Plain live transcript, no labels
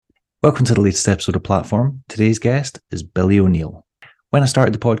Welcome to the latest episode of Platform. Today's guest is Billy O'Neill. When I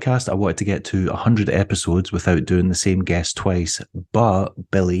started the podcast, I wanted to get to 100 episodes without doing the same guest twice, but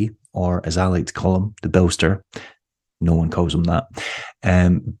Billy, or as I like to call him, the Billster, no one calls him that.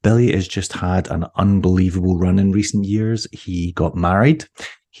 Billy has just had an unbelievable run in recent years. He got married.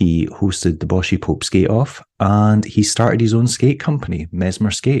 He hosted the Boshy Pope Skate Off, and he started his own skate company,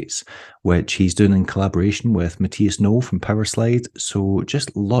 Mesmer Skates, which he's doing in collaboration with Matthias Noel from Powerslide. So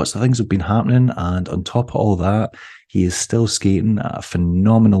just lots of things have been happening, and on top of all that, he is still skating at a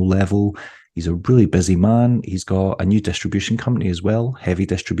phenomenal level. He's a really busy man. He's got a new distribution company as well, Heavy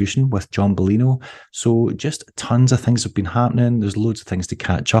Distribution with John Bellino. So just tons of things have been happening. There's loads of things to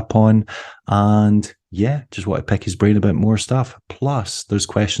catch up on. And yeah, just want to pick his brain about more stuff. Plus, there's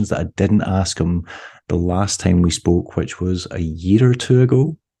questions that I didn't ask him the last time we spoke, which was a year or two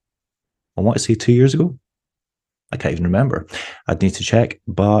ago. I want to say 2 years ago. I can't even remember. I'd need to check.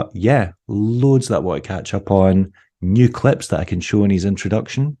 But yeah, loads that I want to catch up on. New clips that I can show in his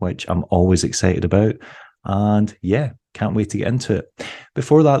introduction, which I'm always excited about. And yeah, can't wait to get into it.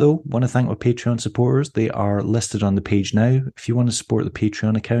 Before that, though, want to thank my Patreon supporters. They are listed on the page now. If you want to support the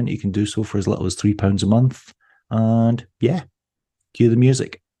Patreon account, you can do so for as little as £3 a month. And yeah, cue the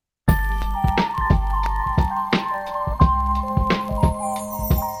music.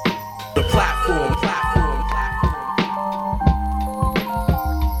 The platform. The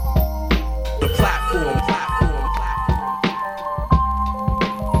platform. The platform.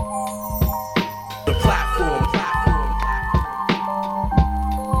 The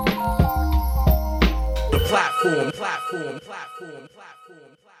platform.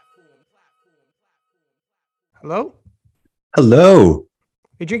 Hello? Hello.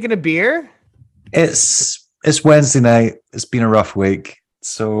 You drinking a beer? It's Wednesday night. It's been a rough week.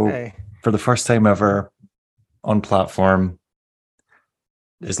 So Hey. for the first time ever on Platform,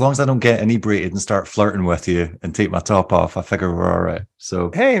 as long as I don't get inebriated and start flirting with you and take my top off, I figure we're all right. So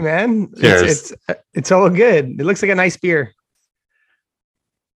Hey, man. Cheers. It's all good. It looks like a nice beer.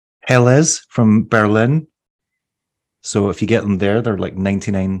 Helles from Berlin. So if you get them there, they're like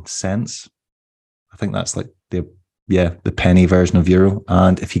 99 cents. I think that's like the penny version of euro.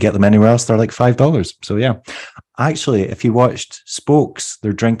 And if you get them anywhere else, they're like $5. So yeah. Actually, if you watched Spokes,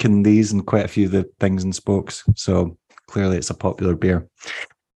 they're drinking these and quite a few of the things in Spokes. So clearly it's a popular beer.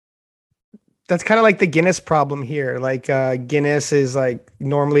 That's kind of like the Guinness problem here. Like Guinness is like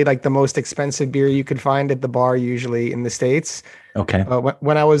normally like the most expensive beer you could find at the bar usually in the States. Okay.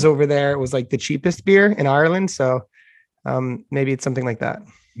 When I was over there, it was like the cheapest beer in Ireland. So maybe it's something like that.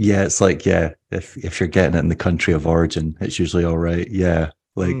 Yeah, it's like, yeah, if you're getting it in the country of origin, it's usually all right. Yeah.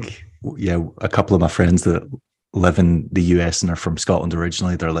 Like, yeah, a couple of my friends that live in the US and are from Scotland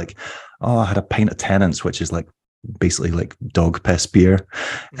originally, they're like, oh, I had a pint of Tennent's, which is like basically like dog piss beer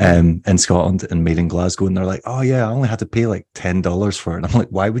in Scotland and made in Glasgow. And they're like, oh yeah, I only had to pay like $10 for it. And I'm like,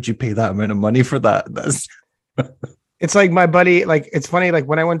 why would you pay that amount of money for that? That's It's like my buddy, like it's funny, like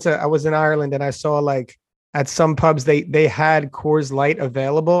when I was in Ireland and I saw like at some pubs they had Coors Light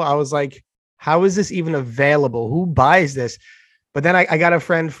available. I was like, how is this even available? Who buys this? But then I got a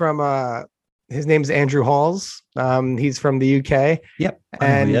friend from his name's Andrew Halls. He's from the UK. Yep.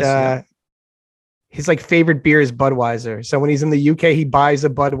 And his like favorite beer is Budweiser. So when he's in the UK, he buys a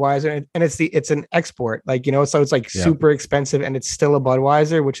Budweiser and it's an export, like, you know, so it's like super expensive and it's still a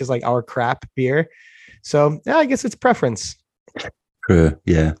Budweiser, which is like our crap beer. So yeah, I guess it's preference. True.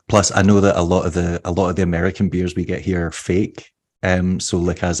 Yeah. Plus, I know that a lot of the American beers we get here are fake. So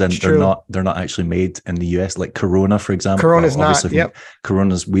like as in they're not actually made in the US. Like Corona, for example. Corona's not. Yep.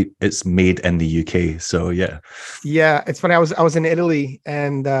 It's made in the UK. So yeah. Yeah, it's funny. I was in Italy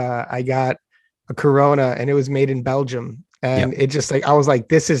and I got a Corona and it was made in Belgium. And it just like I was like,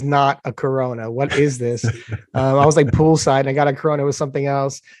 this is not a Corona. What is this? I was like poolside and I got a Corona. It was something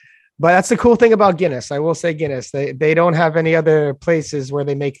else. But that's the cool thing about Guinness. I will say Guinness. They don't have any other places where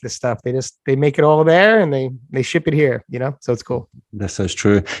they make this stuff. They make it all there and they ship it here, you know? So it's cool. This is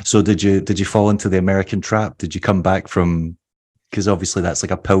true. So did you fall into the American trap? Did you come back from, because obviously that's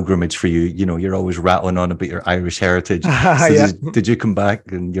like a pilgrimage for you. You know, you're always rattling on about your Irish heritage. So did you come back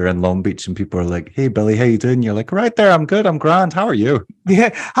and you're in Long Beach and people are like, hey, Billy, how you doing? You're like, right there, I'm good. I'm grand. How are you? Yeah.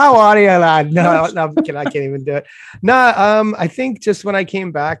 How are you, lad? No, I can't even do it. No, I think just when I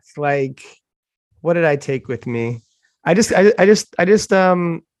came back, like, what did I take with me? I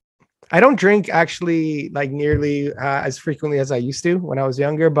don't drink actually like nearly as frequently as I used to when I was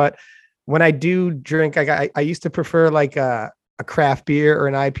younger. But when I do drink, I used to prefer like a craft beer or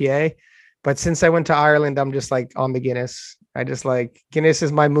an IPA. But since I went to Ireland, I'm just like on the Guinness. I just like Guinness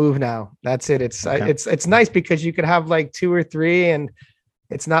is my move now. That's it. It's nice because you could have like two or three and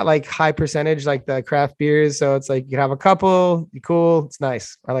It's not like high percentage like the craft beers. So it's like you can have a couple, you cool. It's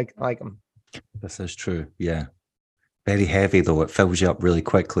nice. I like them. This is true. Yeah. Very heavy though. It fills you up really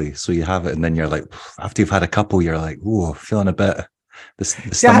quickly. So you have it, and then you're like, after you've had a couple, you're like, oh, feeling a bit.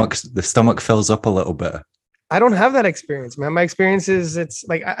 The stomach fills up a little bit. I don't have that experience, man. My experience is it's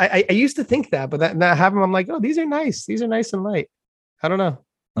like I used to think that, but that now I have them. I'm like, oh, these are nice. These are nice and light. I don't know.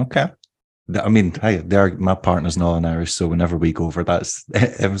 Okay. I mean, hey, they're my partner's Northern Irish, so whenever we go over, it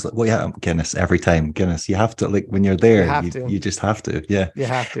was like, well, yeah, Guinness every time. Guinness, you have to, like, when you're there, you just have to. Yeah, you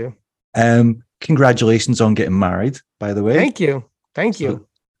have to. Congratulations on getting married, by the way. Thank you.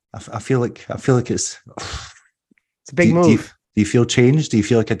 I feel like it's a big move. Do you feel changed? Do you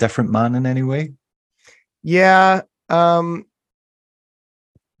feel like a different man in any way? Yeah. Well,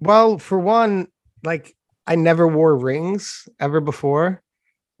 for one, like I never wore rings ever before,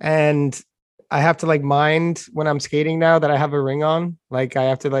 and I have to like mind when I'm skating now that I have a ring on. Like I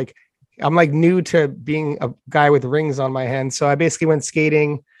have to like, I'm like new to being a guy with rings on my hand. So I basically went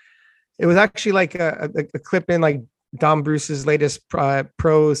skating. It was actually like a clip in like Dom Bruce's latest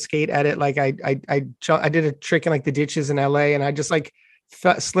pro skate edit. Like I did a trick in like the ditches in LA, and I just like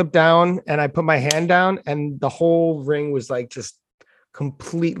slipped down and I put my hand down, and the whole ring was like just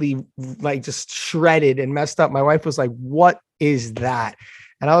completely like just shredded and messed up. My wife was like, "What is that?"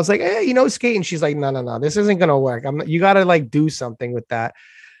 And I was like, "Hey, skating." She's like, "No, this isn't gonna work. You got to like do something with that."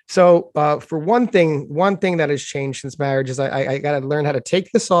 So for one thing that has changed since marriage is I got to learn how to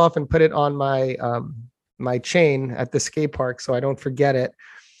take this off and put it on my my chain at the skate park so I don't forget it.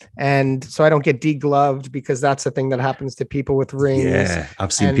 And so I don't get degloved, because that's the thing that happens to people with rings. Yeah,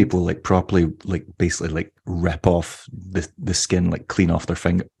 I've seen people like properly, like basically like rip off the skin, like clean off their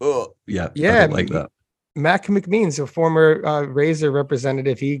finger. Oh, yeah. I don't like that. Mac McMeans, a former Razor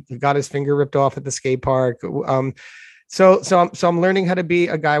representative, he got his finger ripped off at the skate park. So I'm learning how to be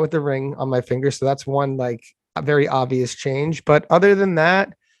a guy with a ring on my finger. So that's one like a very obvious change. But other than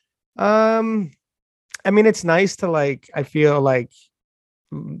that, I mean, it's nice to like, I feel like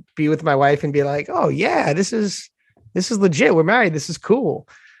be with my wife and be like, oh yeah, this is legit. We're married. This is cool.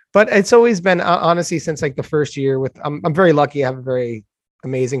 But it's always been honestly since like the first year I'm very lucky. I have a very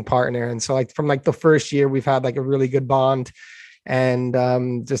amazing partner. And so like from like the first year, we've had like a really good bond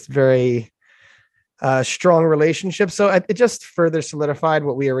and just very strong relationship. So it just further solidified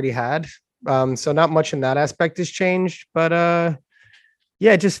what we already had. So not much in that aspect has changed, but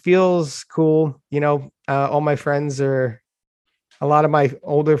yeah, it just feels cool. All my friends a lot of my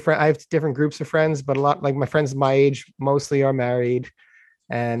older friends, I have different groups of friends, but a lot like my friends my age mostly are married.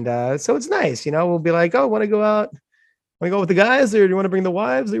 And so it's nice, we'll be like, oh, want to go out? Want to go with the guys, or do you want to bring the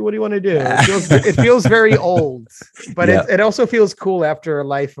wives, or what do you want to do? It feels very old, but yeah. It also feels cool after a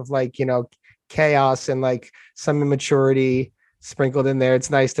life of like, chaos and like some immaturity sprinkled in there.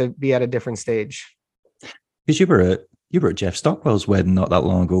 It's nice to be at a different stage. Because you were at Jeff Stockwell's wedding not that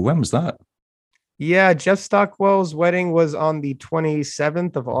long ago. When was that? Yeah, Jeff Stockwell's wedding was on the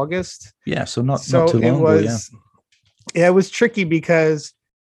 27th of August. Yeah, so not too long ago. Yeah, it was tricky because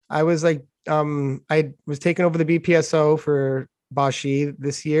I was like, I was taking over the BPSO for Bashi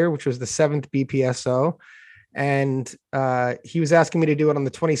this year, which was the 7th BPSO. And he was asking me to do it on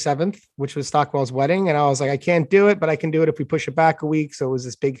the 27th, which was Stockwell's wedding. And I was like, I can't do it, but I can do it if we push it back a week. So it was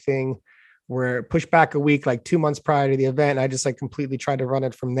this big thing where pushed back a week, like 2 months prior to the event. And I just like completely tried to run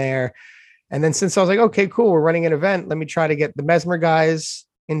it from there. And then since I was like, okay, cool, we're running an event, let me try to get the Mesmer guys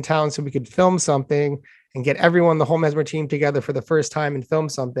in town so we could film something and get everyone, the whole Mesmer team together for the first time and film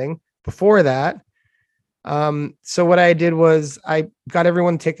something before that. So what I did was I got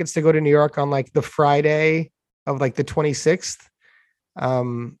everyone tickets to go to New York on like the Friday of like the 26th.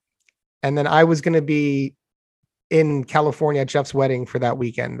 And then I was going to be in California at Jeff's wedding for that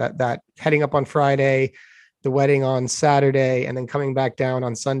weekend, that heading up on Friday, the wedding on Saturday, and then coming back down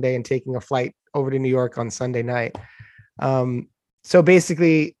on Sunday and taking a flight over to New York on Sunday night. So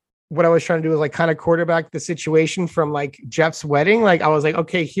basically what I was trying to do was like kind of quarterback the situation from like Jeff's wedding. Like I was like,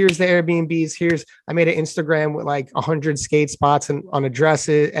 okay, here's the Airbnbs. I made an Instagram with like 100 skate spots and on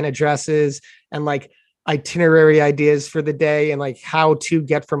addresses and like itinerary ideas for the day and like how to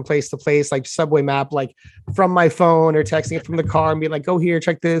get from place to place, like subway map, like from my phone or texting it from the car and be like, go here,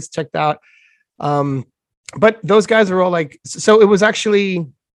 check this, check that. But those guys were all like, so it was actually,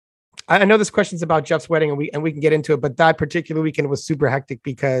 I know this question's about Jeff's wedding and we can get into it, but that particular weekend was super hectic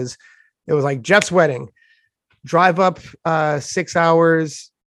because it was like Jeff's wedding, drive up 6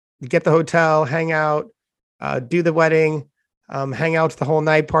 hours, get the hotel, hang out, do the wedding, hang out the whole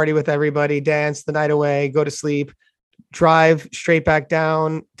night, party with everybody, dance the night away, go to sleep, drive straight back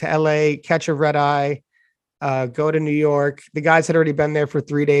down to LA, catch a red eye, go to New York. The guys had already been there for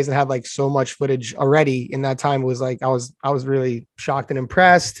 3 days and had like so much footage already in that time. It was like I was really shocked and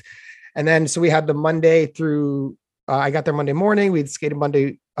impressed. And then so we had the Monday through I got there Monday morning. We'd skated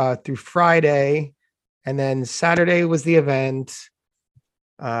Monday through Friday. And then Saturday was the event.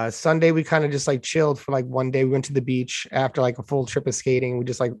 Sunday we kind of just like chilled for like one day. We went to the beach after like a full trip of skating. We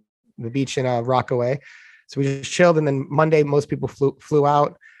just like the beach in Rockaway. So we just chilled. And then Monday, most people flew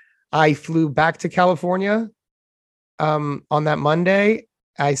out. I flew back to California on that Monday.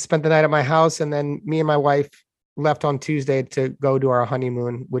 I spent the night at my house, and then me and my wife left on Tuesday to go to our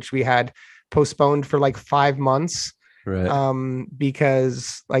honeymoon, which we had postponed for like 5 months. Right.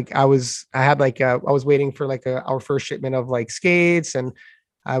 Because like I was waiting for like our first shipment of like skates, and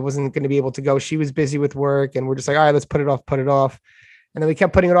I wasn't going to be able to go. She was busy with work, and we're just like, all right, let's put it off. And then we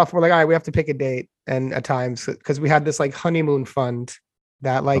kept putting it off. We're like, all right, we have to pick a date and a time, because we had this like honeymoon fund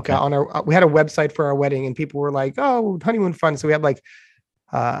that like we had a website for our wedding, and people were like, oh, honeymoon fund. So we had like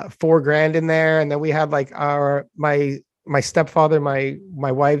 $4,000 in there. And then we had like my stepfather, my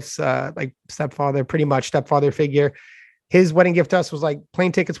wife's like stepfather, pretty much stepfather figure. His wedding gift to us was like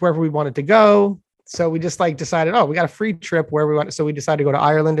plane tickets wherever we wanted to go. So we just like decided, oh, we got a free trip where we want. So we decided to go to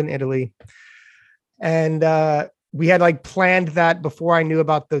Ireland and Italy. And we had like planned that before I knew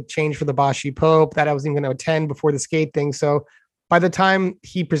about the change for the Bashi Pope, that I was even going to attend before the skate thing. So by the time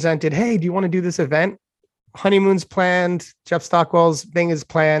he presented, hey, do you want to do this event? Honeymoon's planned. Jeff Stockwell's thing is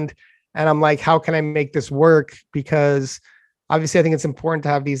planned. And I'm like, how can I make this work? Because obviously I think it's important to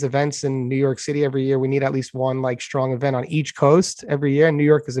have these events in New York City every year. We need at least one like strong event on each coast every year. And New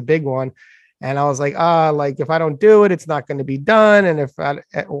York is a big one. And I was like, like if I don't do it, it's not going to be done. And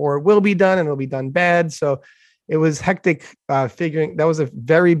or it will be done, and it'll be done bad. So it was hectic figuring. That was a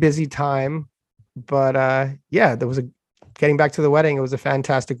very busy time. But yeah, getting back to the wedding. It was a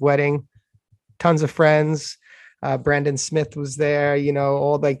fantastic wedding. Tons of friends. Brandon Smith was there,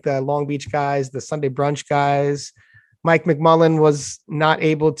 all like the Long Beach guys, the Sunday brunch guys. Mike McMullen was not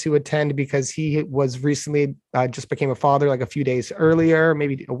able to attend because he was recently just became a father like a few days earlier,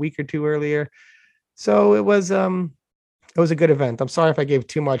 maybe a week or two earlier. So it was a good event. I'm sorry if I gave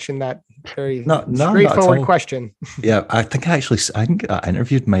too much in that very straightforward question. Yeah, I think I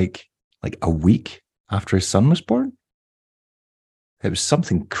interviewed Mike like a week after his son was born. It was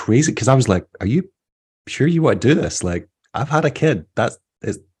something crazy, because I was like, are you sure you want to do this? Like, I've had a kid.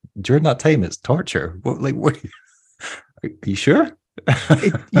 During that time, it's torture. What are you sure?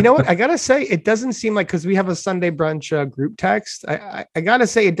 You know what? I gotta say, it doesn't seem like, because we have a Sunday brunch group text. I gotta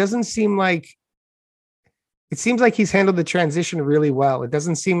say, it doesn't seem like. It seems like he's handled the transition really well. It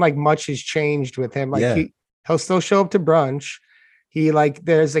doesn't seem like much has changed with him. Like he'll still show up to brunch. He like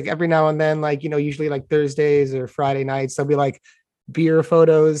there's like every now and then, like usually like Thursdays or Friday nights, there'll be like beer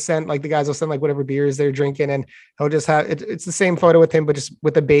photos sent. Like the guys will send like whatever beers they're drinking, and he'll just have it's the same photo with him, but just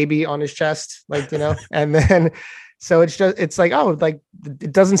with a baby on his chest, like and then. So it's like, oh, like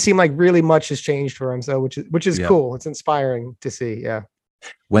it doesn't seem like really much has changed for him. So which is cool. It's inspiring to see. Yeah.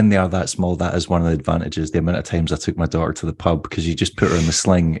 When they are that small, that is one of the advantages. The amount of times I took my daughter to the pub, because you just put her in the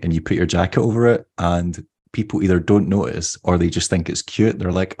sling and you put your jacket over it, and people either don't notice or they just think it's cute.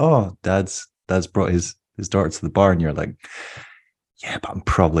 They're like, oh, dad's brought his daughter to the bar, and you're like, yeah, but I'm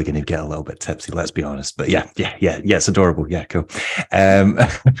probably going to get a little bit tipsy, let's be honest. But yeah, it's adorable. Yeah, cool. I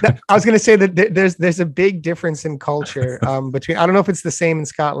was going to say that there's a big difference in culture between. I don't know if it's the same in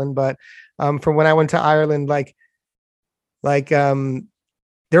Scotland, but from when I went to Ireland, like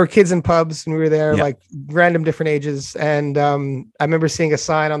there were kids in pubs when we were there, like random different ages, and I remember seeing a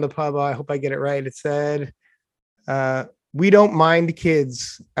sign on the pub. I hope I get it right. It said, we don't mind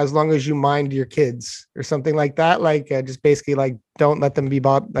kids as long as you mind your kids, or something like that. Like just basically like, don't let them be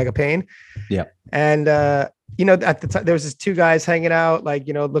bought like a pain. Yeah. And, at the time there was just two guys hanging out, like,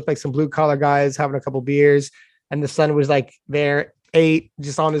 it looked like some blue collar guys having a couple beers, and the son was like there, 8,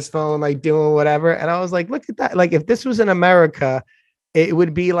 just on his phone, like doing whatever. And I was like, look at that. Like if this was in America, it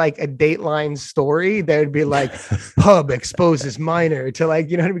would be like a Dateline story. There'd be like pub exposes minor to like,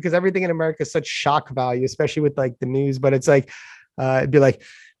 because everything in America is such shock value, especially with like the news. But it's like, it'd be like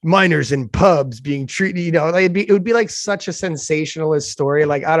minors in pubs being treated, like it would be like such a sensationalist story.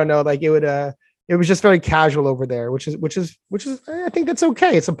 Like, I don't know, like it was just very casual over there, which is, I think that's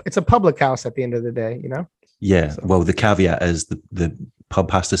okay. It's a public house at the end of the day, Yeah. So. Well, the caveat is the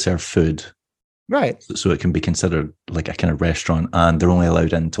pub has to serve food. Right. So it can be considered like a kind of restaurant, and they're only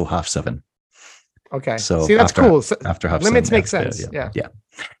allowed in until 7:30. Okay. So see, that's cool. So after 7:30. Limits make sense. Yeah.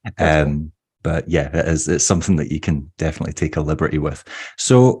 Cool. But yeah, it's something that you can definitely take a liberty with.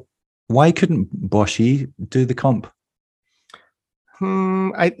 So why couldn't Boshi do the comp?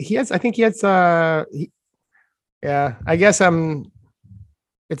 I think he has Yeah, I guess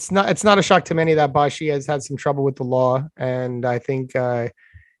it's not a shock to many that Bashi has had some trouble with the law, and I think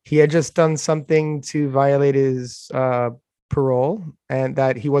he had just done something to violate his parole, and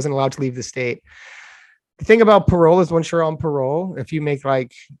that he wasn't allowed to leave the state. The thing about parole is once you're on parole, if you make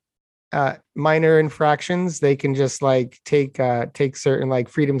like minor infractions, they can just like take certain like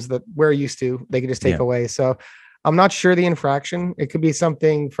freedoms that we're used to, they can just take Yeah. away. So I'm not sure the infraction. It could be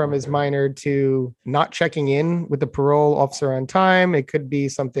something from as minor to not checking in with the parole officer on time. It could be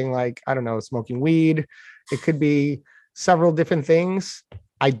something like, I don't know, smoking weed. It could be several different things.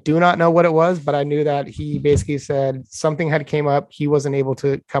 I do not know what it was, but I knew that he basically said something had came up. He wasn't able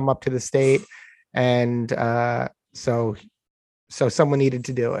to come up to the state. And so someone needed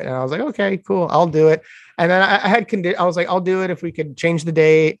to do it. And I was like, okay, cool, I'll do it. And then I was like, I'll do it if we could change the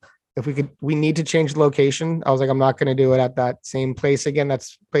date. If we need to change the location. I was like, I'm not going to do it at that same place again. That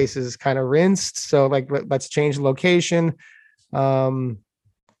place is kind of rinsed. So like, let's change the location. And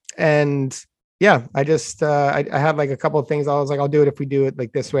yeah, I just, I had like a couple of things. I was like, I'll do it if we do it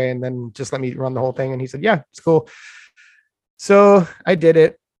like this way, and then just let me run the whole thing. And he said, yeah, it's cool. So I did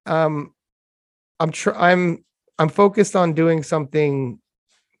it. I'm focused on doing something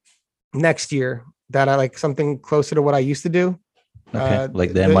next year that I like, something closer to what I used to do. Okay,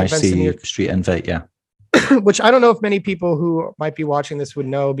 like the events in NYC Street Invite, yeah. Which I don't know if many people who might be watching this would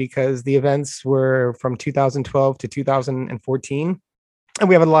know, because the events were from 2012 to 2014. And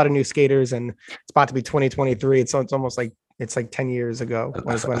we have a lot of new skaters, and it's about to be 2023. It's almost like it's like 10 years ago.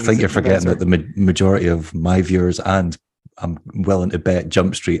 I think you're forgetting that the majority of my viewers, and I'm willing to bet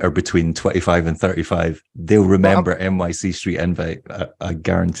Jump Street, are between 25 and 35. They'll remember NYC Street Invite. I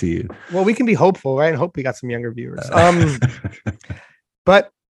guarantee you. Well, we can be hopeful, right? And hope we got some younger viewers.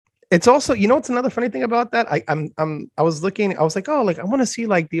 But it's also, it's another funny thing about that. I was looking, I was like, oh, like I want to see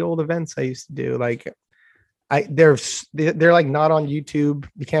like the old events I used to do. Like they're like not on YouTube.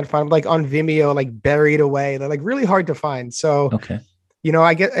 You can't find them, like on Vimeo, like buried away. They're like really hard to find. So, okay.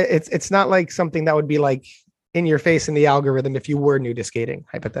 I get it's not like something that would be like in your face in the algorithm if you were new to skating,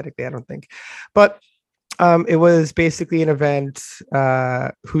 hypothetically, I don't think. But it was basically an event.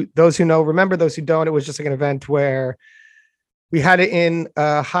 Those who know, remember. Those who don't, it was just like an event where we had it in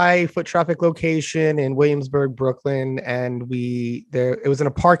a high foot traffic location in Williamsburg, Brooklyn, and it was in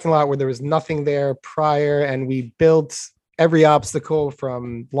a parking lot where there was nothing there prior, and we built every obstacle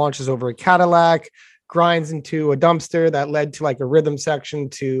from launches over a Cadillac, grinds into a dumpster that led to like a rhythm section,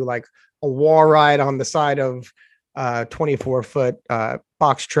 to like a wall ride on the side of 24-foot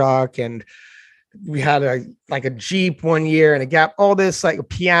box truck. And we had a Jeep one year and a Gap, all this like a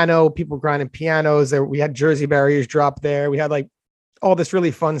piano, people grinding pianos there. We had Jersey barriers drop there. We had like all this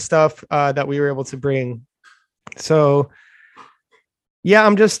really fun stuff that we were able to bring. So yeah,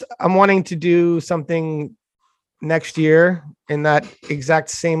 I'm wanting to do something next year in that exact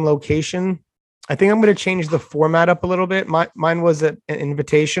same location. I think I'm going to change the format up a little bit. Mine was an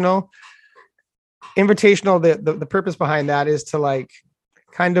invitational. The purpose behind that is to like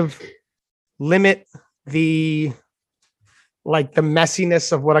kind of limit the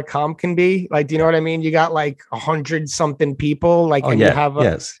messiness of what a comp can be. Like, do you know what I mean? You got like 100 something people, like, and you have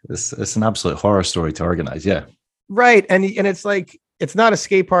yes, it's an absolute horror story to organize. Yeah. Right. And it's like, it's not a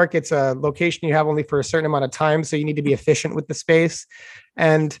skate park. It's a location you have only for a certain amount of time. So you need to be efficient with the space.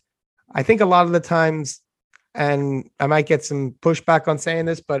 And I think a lot of the times, and I might get some pushback on saying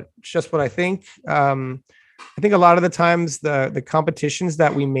this, but it's just what I think. I think a lot of the times the competitions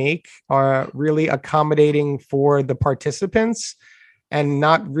that we make are really accommodating for the participants and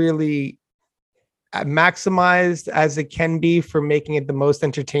not really maximized as it can be for making it the most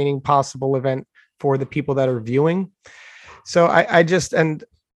entertaining possible event for the people that are viewing. So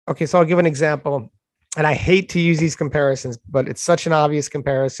so I'll give an example, and I hate to use these comparisons, but it's such an obvious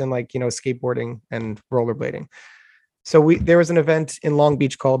comparison, like, skateboarding and rollerblading. So there was an event in Long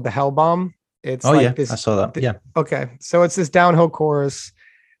Beach called the Hell Bomb. It's I saw that. Yeah. Okay. So it's this downhill course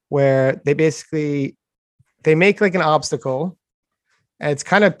where they make like an obstacle, and it's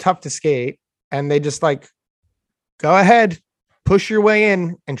kind of tough to skate. And they just like, go ahead, push your way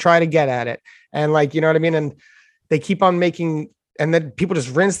in and try to get at it. And like, you know what I mean? And they keep on making, and then people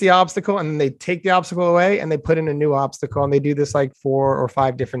just rinse the obstacle, and then they take the obstacle away and they put in a new obstacle. And they do this like 4 or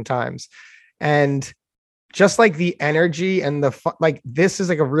 5 different times. And just like the energy and this is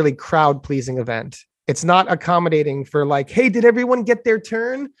like a really crowd pleasing event. It's not accommodating for like, hey, did everyone get their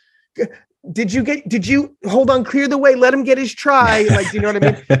turn? Did you hold on, clear the way, let him get his try. Like, do you know what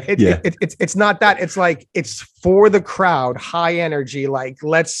I mean? It's not that. It's like, it's for the crowd, high energy. Like,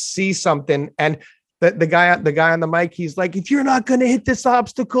 let's see something. And the guy on the mic, he's like, if you're not going to hit this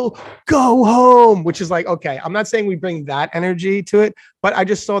obstacle, go home, which is like, okay, I'm not saying we bring that energy to it, but I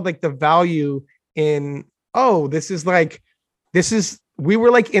just saw like the value in, oh, we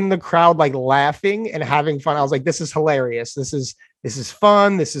were like in the crowd, like laughing and having fun. I was like, this is hilarious. This is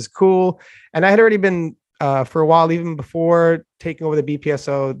fun. This is cool. And I had already been for a while, even before taking over the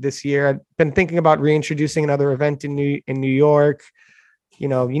BPSO this year, I've been thinking about reintroducing another event in New York. You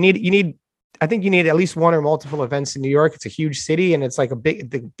know, I think you need at least one or multiple events in New York. It's a huge city and it's like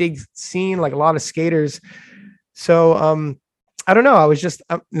the big scene, like a lot of skaters. So I don't know. I was just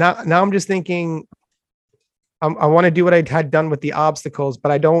now I'm just thinking I want to do what I had done with the obstacles,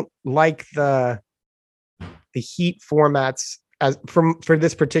 but I don't like the heat formats for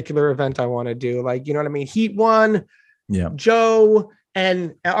this particular event I want to do. Like, you know what I mean? Heat 1, Yeah. Joe,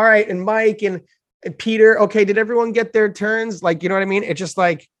 and all right, and Mike and Peter. Okay, did everyone get their turns? Like, you know what I mean? It's just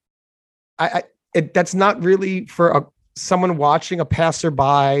like that's not really for someone watching, a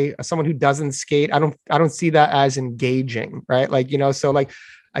passerby, someone who doesn't skate. I don't see that as engaging, right? Like, you know, so like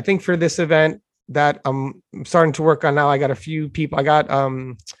I think for this event that I'm starting to work on now, I got a few people. I got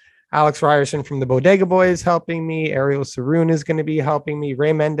Alex Ryerson from the Bodega Boys helping me. Ariel Saroon is going to be helping me.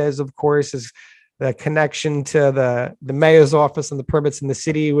 Ray Mendez, of course, is the connection to the mayor's office and the permits in the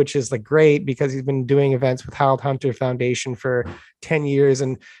city, which is like great because he's been doing events with Harold Hunter Foundation for 10 years.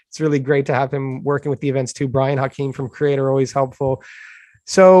 And it's really great to have him working with the events too. Brian Hakeem from Creator, always helpful.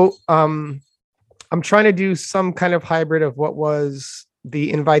 So I'm trying to do some kind of hybrid of what was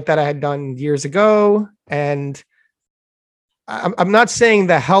the invite that I had done years ago. And I'm not saying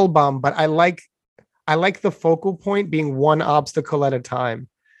the hell bomb, but I like the focal point being one obstacle at a time,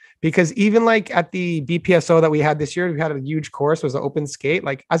 because even like at the BPSO that we had this year, we had a huge course, it was an open skate.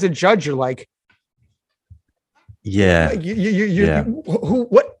 Like as a judge, you're like, yeah,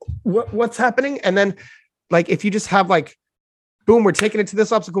 what's happening? And then like, if you just have like, boom, we're taking it to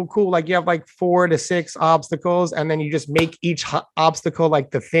this obstacle. Cool. Like you have like 4 to 6 obstacles, and then you just make each obstacle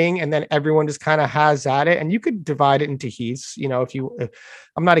like the thing. And then everyone just kind of has at it, and you could divide it into heats, you know, if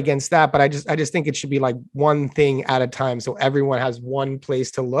I'm not against that, but I just think it should be like one thing at a time. So everyone has one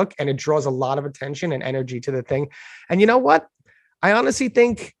place to look, and it draws a lot of attention and energy to the thing. And you know what? I honestly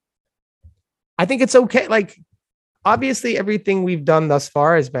think it's okay. Like, obviously everything we've done thus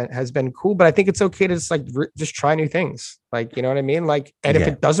far has been cool, but I think it's okay to just like just try new things. Like, you know what I mean? Like, and if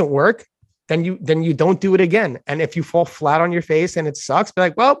it doesn't work, then you don't do it again. And if you fall flat on your face and it sucks, be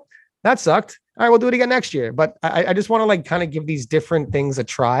like, well, that sucked. All right, we'll do it again next year. But I just want to like kind of give these different things a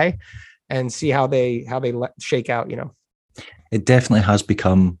try and see how they shake out, you know. It definitely has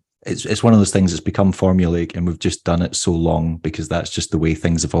become, it's one of those things that's become formulaic, and we've just done it so long because that's just the way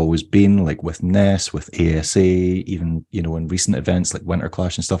things have always been, like with NES, with ASA, even, you know, in recent events like Winter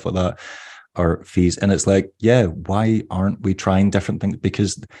Clash and stuff like that, or fees. And it's like, yeah, why aren't we trying different things?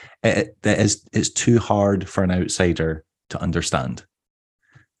 Because it's too hard for an outsider to understand.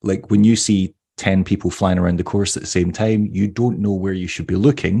 Like when you see 10 people flying around the course at the same time, you don't know where you should be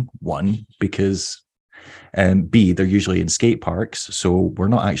looking, one, because B, they're usually in skate parks, so we're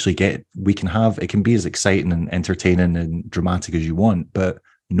not actually it can be as exciting and entertaining and dramatic as you want, but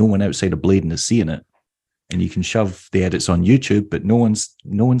no one outside of Bladen is seeing it. And you can shove the edits on YouTube, but no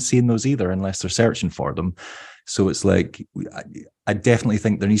one's seeing those either unless they're searching for them. So it's like, I definitely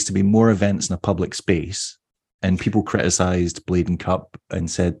think there needs to be more events in a public space. And people criticized Bladen Cup and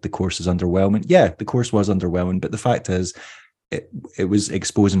said the course is underwhelming. Yeah, the course was underwhelming, but the fact is it was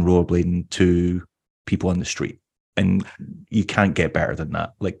exposing rollerblading to people on the street, and you can't get better than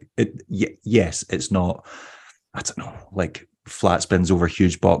that. Like yes, it's not, I don't know, like flat spins over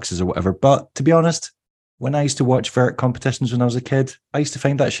huge boxes or whatever, but to be honest, when I used to watch vert competitions when I was a kid, I used to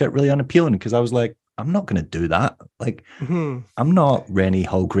find that shit really unappealing, because I was like, I'm not going to do that. Like, I'm not Rennie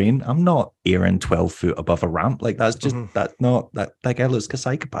Hallgreen. I'm not airing 12 foot above a ramp. Like, that's just, that's not, that guy looks like a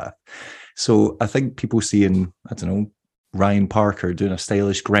psychopath. So I think people seeing, I don't know, Ryan Parker doing a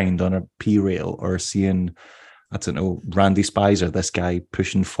stylish grind on a P rail, or seeing, I don't know, Randy Spicer, this guy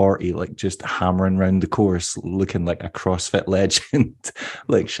pushing 40, like just hammering around the course, looking like a CrossFit legend,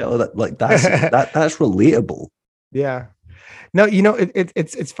 like shit, like that's that's relatable. Yeah. No, you know,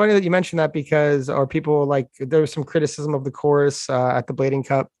 it's funny that you mentioned that, because, or people, like, there was some criticism of the course at the Blading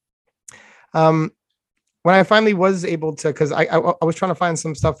Cup. When I finally was able to, because I was trying to find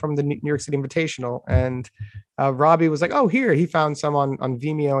some stuff from the New York City Invitational, and Robbie was like, oh, here, he found some on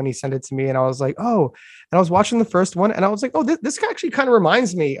Vimeo, and he sent it to me, and I was like, oh, and I was watching the first one, and I was like, oh, this actually kind of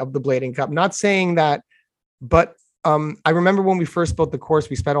reminds me of the Blading Cup. Not saying that, but I remember when we first built the course,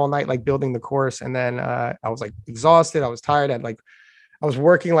 we spent all night like building the course, and then I was like exhausted, I was tired, I was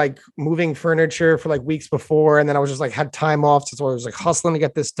working like moving furniture for like weeks before, and then I was just like had time off, so I was like hustling to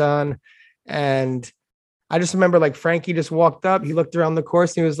get this done. And I just remember like Frankie just walked up, he looked around the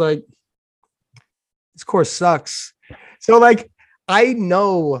course, and he was like, "This course sucks." So like I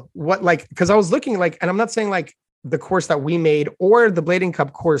know what like because I was looking like, and I'm not saying like the course that we made or the Blading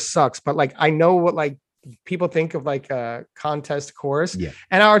Cup course sucks, but like I know what like people think of like a contest course. Yeah.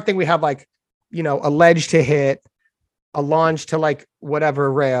 And our thing we have like, you know, a ledge to hit, a launch to like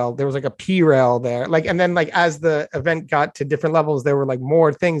whatever rail. There was like a P rail there. Like, and then like as the event got to different levels, there were like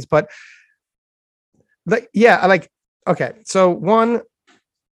more things. But like, yeah, like, okay. So one,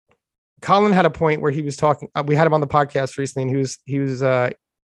 Colin had a point where he was talking, we had him on the podcast recently, and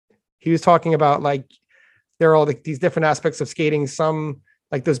he was talking about like, there are all these different aspects of skating. Some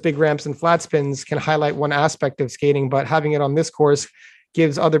like those big ramps and flat spins can highlight one aspect of skating, but having it on this course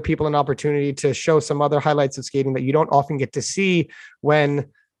gives other people an opportunity to show some other highlights of skating that you don't often get to see when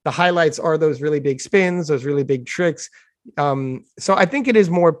the highlights are those really big spins, those really big tricks. So I think it is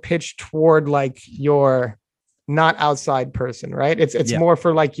more pitched toward like your not outside person, right? It's more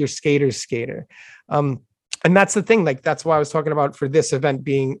for like your skater. And that's the thing, like, that's why I was talking about for this event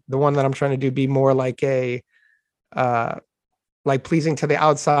being the one that I'm trying to do, be more like a, like pleasing to the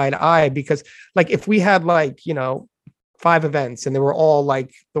outside eye, because like, if we had like, you know, 5 events and they were all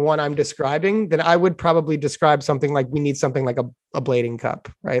like the one I'm describing, then I would probably describe something like we need something like a Blading Cup,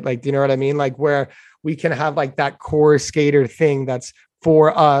 right? Like, do you know what I mean? Like where we can have like that core skater thing that's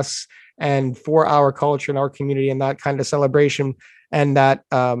for us and for our culture and our community and that kind of celebration. And that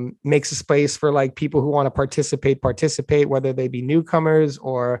makes a space for like people who want to participate, whether they be newcomers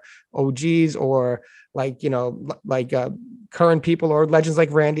or OGs or like, you know, like current people or legends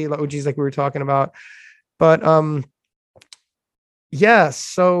like Randy, OGs like we were talking about. But yeah,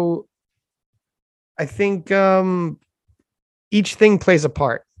 so I think each thing plays a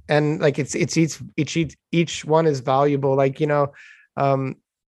part, and like it's each one is valuable. Like, you know,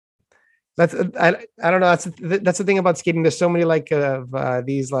 that's I don't know. That's the thing about skating. There's so many like of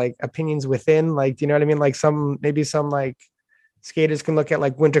these like opinions within, like, do you know what I mean? Like maybe some like skaters can look at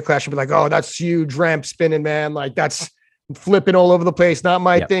like Winter Clash and be like, oh, that's huge ramp spinning, man. Like that's flipping all over the place. Not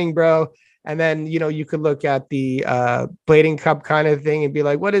my thing, bro. And then, you know, you could look at the Blading Cup kind of thing and be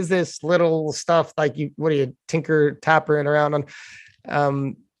like, what is this little stuff? Like what are you tappering around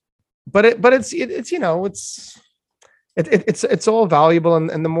on? But it's, you know, it's all valuable.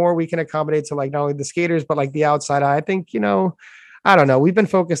 And the more we can accommodate to like, not only the skaters, but like the outside eye, I think, you know, I don't know. We've been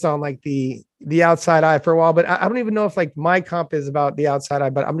focused on like the outside eye for a while, but I don't even know if like my comp is about the outside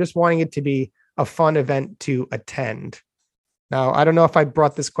eye, but I'm just wanting it to be a fun event to attend. Now, I don't know if I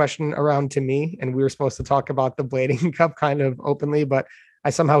brought this question around to me and we were supposed to talk about the Blading Cup kind of openly, but I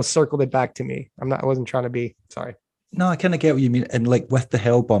somehow circled it back to me. I wasn't trying to be, sorry. No, I kind of get what you mean. And like with the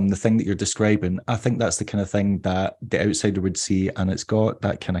Hellbomb, the thing that you're describing, I think that's the kind of thing that the outsider would see. And it's got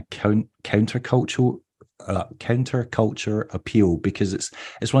that kind of counterculture appeal, because it's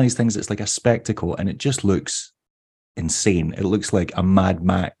one of these things that's like a spectacle and it just looks insane. It looks like a Mad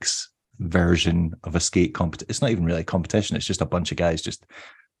Max version of a skate competition. It's not even really a competition. It's just a bunch of guys just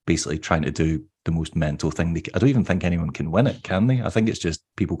basically trying to do the most mental thing. I don't even think anyone can win it, can they? I think it's just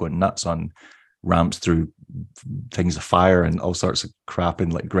people going nuts on ramps through things of fire and all sorts of crap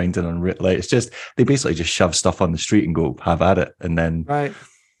and like grinding on like it's just, they basically just shove stuff on the street and go have at it. And then right.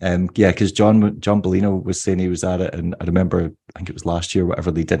 Yeah, because John Bellino was saying he was at it, and I remember, I think it was last year, whatever,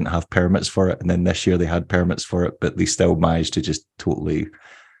 they didn't have permits for it, and then this year they had permits for it, but they still managed to just totally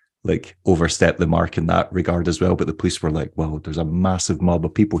like overstep the mark in that regard as well. But the police were like, well, there's a massive mob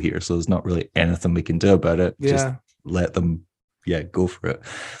of people here, so there's not really anything we can do about it. Yeah. Just let them go for it.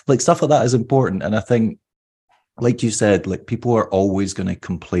 Like stuff like that is important. And I think, like you said, like people are always going to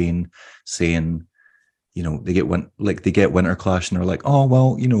complain saying, you know, they get Winter Clash and they're like, oh,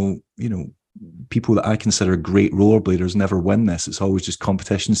 well, you know, people that I consider great rollerbladers never win this. It's always just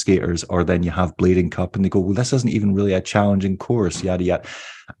competition skaters. Or then you have Blading Cup and they go, well, this isn't even really a challenging course, yada, yada.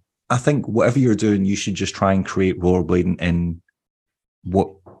 I think whatever you're doing, you should just try and create rollerblading in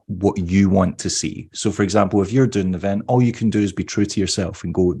what you want to see. So for example, if you're doing an event, all you can do is be true to yourself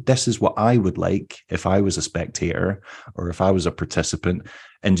and go, this is what I would like if I was a spectator or if I was a participant,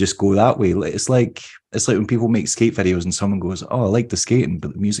 and just go that way. It's like when people make skate videos and someone goes, oh, I like the skating,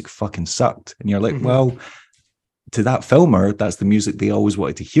 but the music fucking sucked. And you're like, well, to that filmer, that's the music they always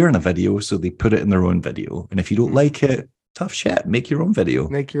wanted to hear in a video, so they put it in their own video. And if you don't like it, tough shit, make your own video.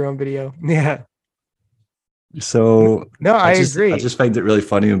 Yeah. So no, I agree. I just find it really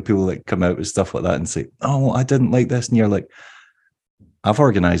funny when people like come out with stuff like that and say, oh, I didn't like this. And you're like, I've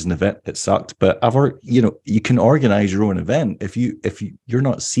organized an event. It sucked, but you can organize your own event. If you're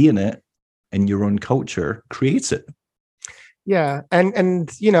not seeing it in your own culture, create it. Yeah.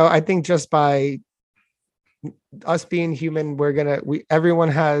 And I think just by us being human, everyone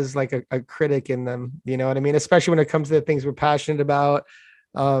has like a critic in them, you know what I mean? Especially when it comes to the things we're passionate about.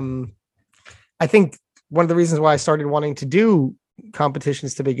 I think one of the reasons why I started wanting to do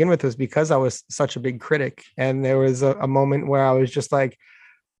competitions to begin with was because I was such a big critic. And there was a moment where I was just like,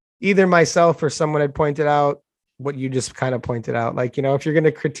 either myself or someone had pointed out what you just kind of pointed out. Like, if you're going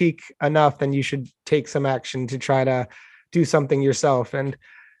to critique enough, then you should take some action to try to do something yourself. And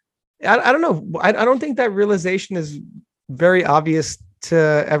I don't know. I don't think that realization is very obvious to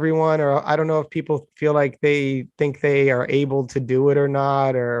everyone, or I don't know if people feel like they think they are able to do it or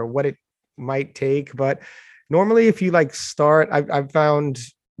not, or what it might take. But normally if you like start, I've found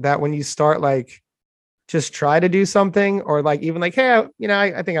that when you start, like just try to do something, or like even like, hey,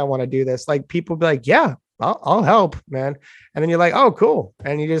 I think I want to do this. Like people be like, yeah, I'll help, man. And then you're like, oh, cool.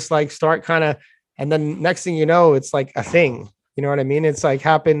 And you just like start kind of, and then next thing you know, it's like a thing. You know what I mean? It's like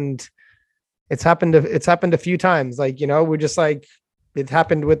it's happened a few times. Like, we're just like, it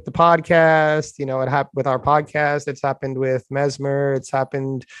happened with the podcast, it happened with our podcast. It's happened with Mesmer. It's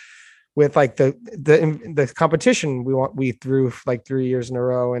happened with like the competition we threw like 3 years in a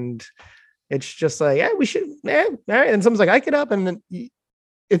row. And it's just like, yeah, we should, all right. And someone's like, I get up. And then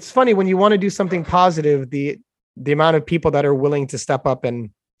it's funny when you want to do something positive, the amount of people that are willing to step up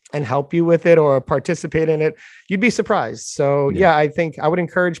and help you with it or participate in it, you'd be surprised. So yeah, I think I would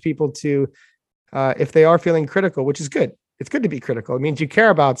encourage people to, if they are feeling critical, which is good. It's good to be critical. It means you care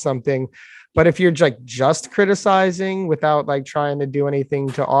about something. But if you're like just criticizing without like trying to do anything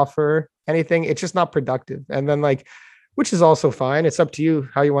to offer anything, it's just not productive. And then like, which is also fine. It's up to you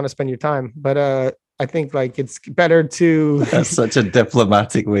how you want to spend your time. But I think like it's better to. That's such a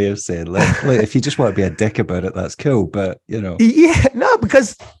diplomatic way of saying, like if you just want to be a dick about it, that's cool. But yeah, no,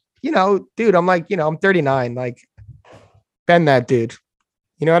 because dude, I'm like, I'm 39. Like, been that dude.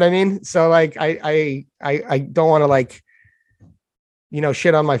 You know what I mean? So like, I don't want to like,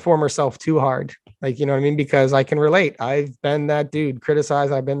 shit on my former self too hard. Like, you know what I mean? Because I can relate. I've been that dude,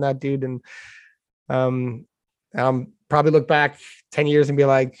 criticized. I've been that dude. And I'll probably look back 10 years and be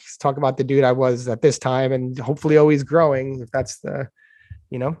like, talk about the dude I was at this time, and hopefully always growing, if that's the,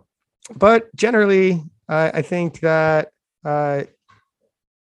 but generally I think that, yeah,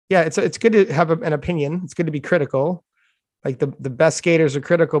 it's good to have an opinion. It's good to be critical. Like the best skaters are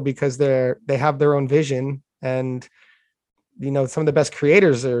critical because they have their own vision, and some of the best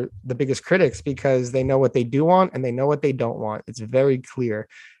creators are the biggest critics because they know what they do want and they know what they don't want. It's very clear.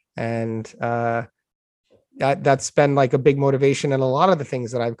 And that's been like a big motivation in a lot of the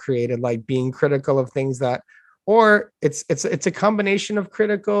things that I've created, like being critical of things that, or it's a combination of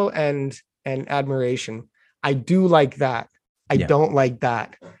critical and admiration. I do like that. I don't like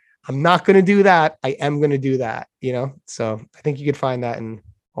that. I'm not going to do that. I am going to do that, So I think you could find that in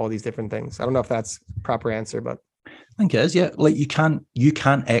all these different things. I don't know if that's a proper answer, but I think it is. Yeah. Like you can't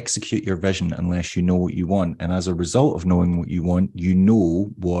execute your vision unless you know what you want. And as a result of knowing what you want,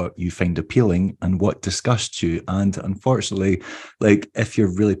 what you find appealing and what disgusts you. And unfortunately, like if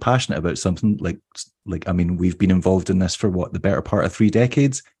you're really passionate about something, like, I mean, we've been involved in this for the better part of 3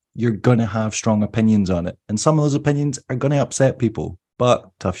 decades, you're going to have strong opinions on it. And some of those opinions are going to upset people, but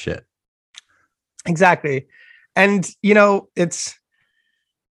tough shit. Exactly. And, it's,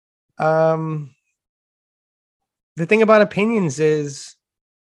 the thing about opinions is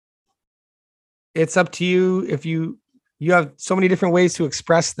it's up to you. If you have so many different ways to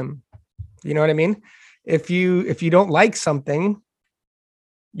express them, you know what I mean? If you don't like something,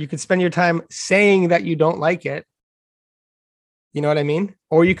 you could spend your time saying that you don't like it. You know what I mean?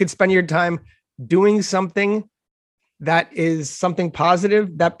 Or you could spend your time doing something that is something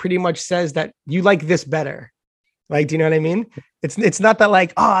positive that pretty much says that you like this better. Like, do you know what I mean? It's not that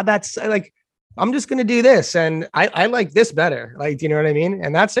like, that's like, I'm just going to do this. And I like this better. Like, do you know what I mean?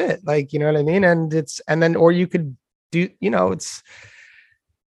 And that's it. Like, you know what I mean? Or you could do,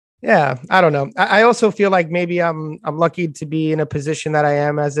 yeah, I don't know. I also feel like maybe I'm lucky to be in a position that I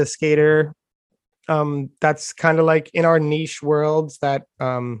am as a skater. That's kind of like in our niche worlds that,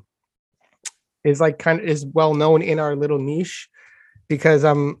 is like is well known in our little niche, because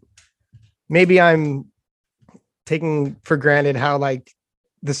maybe I'm taking for granted how like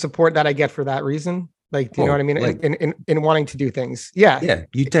the support that I get for that reason. Like, do you know what I mean? Like, in wanting to do things. Yeah. Yeah.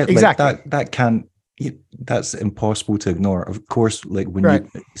 You did exactly. Like that can't, that's impossible to ignore. Of course, like when you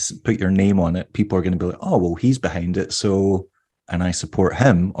put your name on it, people are going to be like, oh, well, he's behind it. So, and I support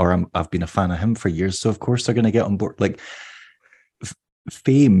him, or I've been a fan of him for years. So of course they're going to get on board. Like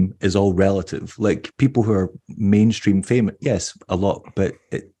fame is all relative. Like people who are mainstream fame, yes, a lot, but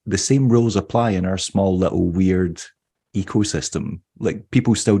the same rules apply in our small little weird ecosystem. Like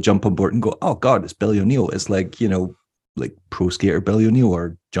people still jump on board and go, "Oh God, it's Billy O'Neill." It's like, you know, like pro skater Billy O'Neill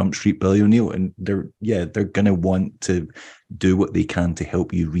or Jump Street Billy O'Neill, and they're gonna want to do what they can to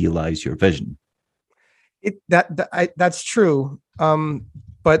help you realize your vision. That's true.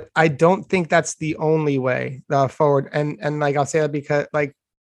 But I don't think that's the only way forward. And like I'll say that because like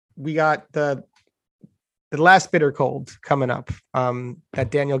we got the last Bitter Cold coming up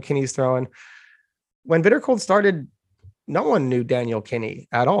that Daniel Kinney's throwing. When Bitter Cold started, no one knew Daniel Kinney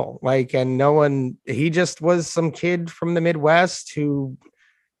at all. Like, and he just was some kid from the Midwest who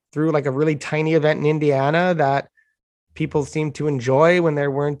threw like a really tiny event in Indiana that people seemed to enjoy when there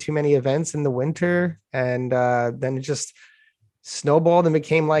weren't too many events in the winter. And then it just snowballed and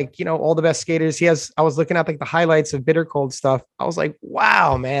became like, you know, all the best skaters. I was looking at like the highlights of Bitter Cold stuff. I was like,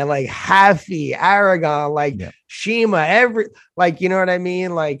 wow, man, like Haffey, Aragon, like Shima, like, you know what I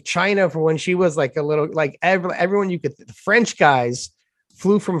mean? Like China for when she was like a little, like everyone the French guys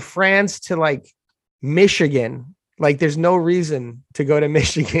flew from France to like Michigan. Like there's no reason to go to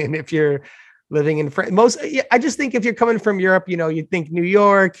Michigan if you're living in France. I just think if you're coming from Europe, you know, you think New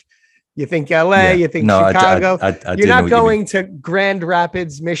York, you think LA, you think Chicago. You're not going to Grand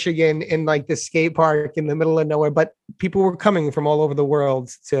Rapids, Michigan in like the skate park in the middle of nowhere, but people were coming from all over the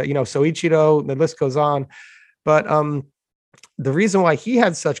world to, you know, Soichiro, the list goes on. But the reason why he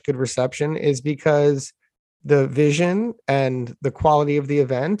had such good reception is because the vision and the quality of the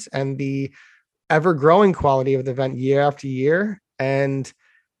event and the ever growing quality of the event year after year and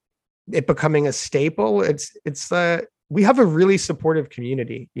it becoming a staple. We have a really supportive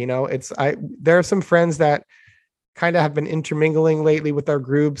community. You know, there are some friends that kind of have been intermingling lately with our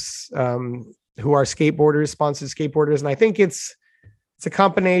groups who are skateboarders, sponsored skateboarders. And I think it's a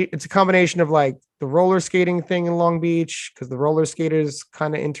combination of like the roller skating thing in Long Beach, because the roller skaters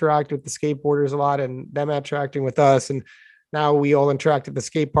kind of interact with the skateboarders a lot and them interacting with us. And now we all interact at the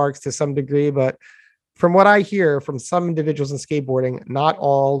skate parks to some degree, but from what I hear from some individuals in skateboarding, not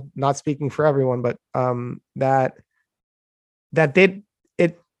all, not speaking for everyone, but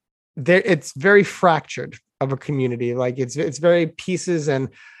it's very fractured of a community. Like it's very pieces. And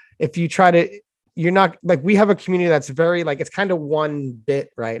if you try to, you're not like, we have a community that's very like, it's kind of one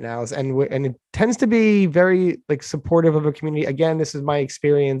bit right now. And it tends to be very like supportive of a community. Again, this is my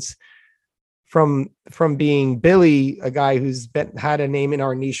experience from being Billy, a guy who's had a name in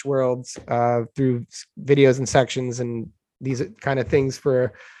our niche worlds through videos and sections and these kind of things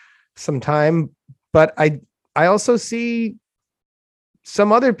for some time. But I also see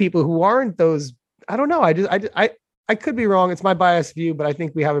some other people who aren't those. I don't know. I could be wrong. It's my biased view, but I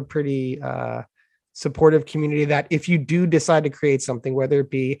think we have a pretty supportive community that if you do decide to create something, whether it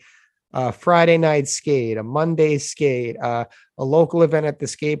be a Friday night skate, a Monday skate, a local event at the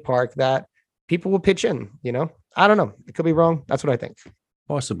skate park, that people will pitch in, you know. I don't know. It could be wrong. That's what I think.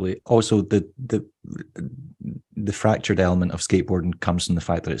 Possibly. Also, the fractured element of skateboarding comes from the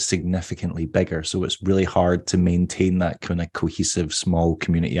fact that it's significantly bigger. So it's really hard to maintain that kind of cohesive, small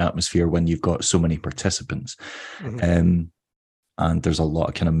community atmosphere when you've got so many participants. Mm-hmm. And there's a lot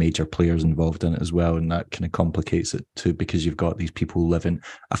of kind of major players involved in it as well. And that kind of complicates it too, because you've got these people living.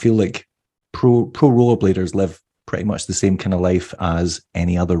 I feel like pro rollerbladers live pretty much the same kind of life as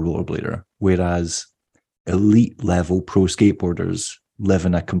any other rollerblader, whereas elite level pro skateboarders live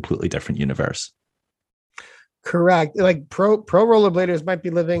in a completely different universe. Correct. Like pro rollerbladers might be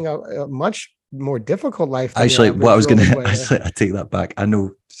living a much more difficult life. Actually, what I was going to, I take that back. I know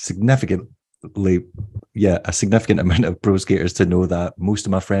a significant amount of pro skaters to know that most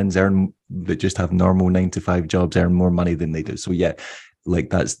of my friends that just have normal 9-to-5 jobs earn more money than they do. So yeah,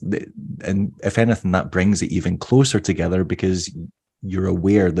 like and if anything, that brings it even closer together because you're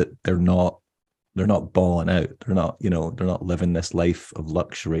aware that they're not balling out. They're not living this life of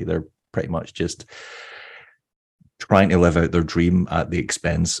luxury. They're pretty much just trying to live out their dream at the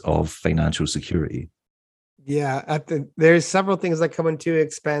expense of financial security. Yeah. There's several things that come into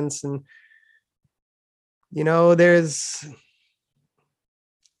expense. And, you know,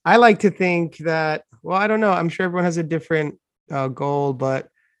 I like to think that, well, I don't know. I'm sure everyone has a different goal, but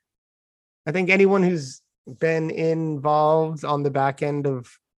I think anyone who's been involved on the back end of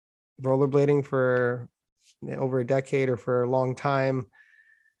rollerblading for over a decade or for a long time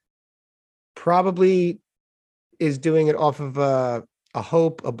probably is doing it off of a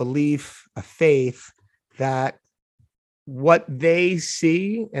hope, a belief, a faith that what they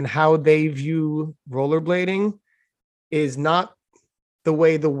see and how they view rollerblading is not the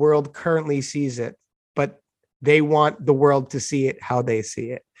way the world currently sees it, but they want the world to see it how they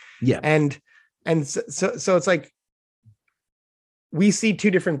see it. Yeah. And so it's like we see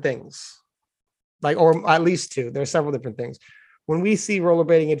two different things, like, or at least two. There's several different things. When we see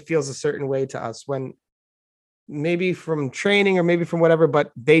rollerblading, it feels a certain way to us, when maybe from training or maybe from whatever,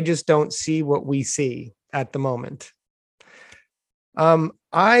 but they just don't see what we see at the moment.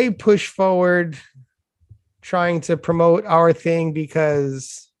 I push forward trying to promote our thing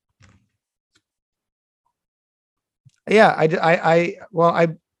because I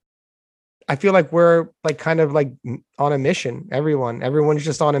feel like we're like kind of like on a mission. Everyone's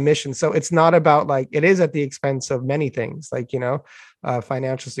just on a mission. So it's not about like, it is at the expense of many things, like,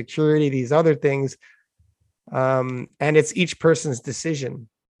 financial security, these other things. And it's each person's decision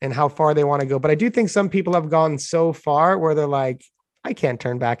and how far they want to go. But I do think some people have gone so far where they're like, I can't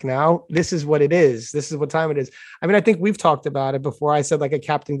turn back now. This is what it is. This is what time it is. I mean, I think we've talked about it before. I said like a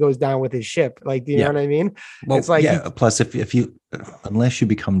captain goes down with his ship. Like, do you know what I mean? Well, it's like, plus if you, unless you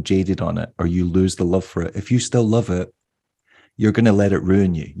become jaded on it or you lose the love for it, if you still love it, you're going to let it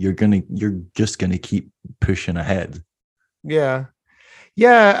ruin you. You're just going to keep pushing ahead. Yeah,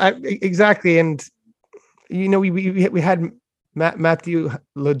 exactly. And, we had Matthew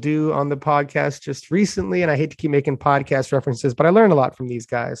Ledoux on the podcast just recently, and I hate to keep making podcast references, but I learned a lot from these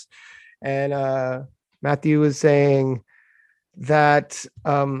guys. And Matthew was saying that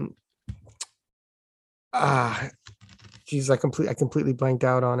geez, I completely blanked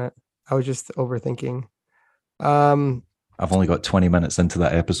out on it. I was just overthinking. I've only got 20 minutes into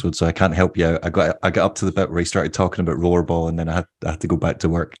that episode, so I can't help you. I got up to the bit where he started talking about rollerball, and then I had to go back to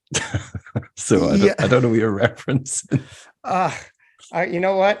work. So I don't know what you're referencing. You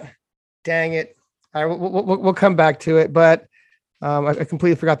know what? Dang it! All right, we'll come back to it. But I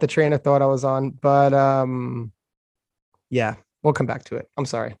completely forgot the train of thought I was on. But yeah, we'll come back to it. I'm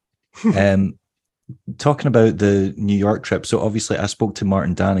sorry. Talking about the New York trip, so obviously I spoke to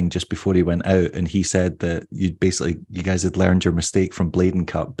Martin Danning just before he went out, and he said that you guys had learned your mistake from Bladen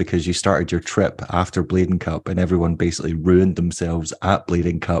Cup because you started your trip after Bladen Cup, and everyone basically ruined themselves at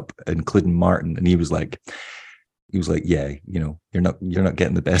Bladen Cup, including Martin. And he was like, yeah, you're not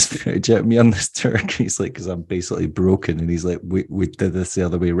getting the best footage out of me on this tour. He's like, because I'm basically broken. And he's like, we did this the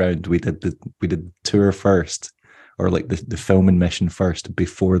other way around. We did the tour first, or like the filming mission first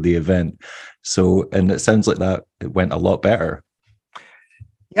before the event. So, and it sounds like that it went a lot better.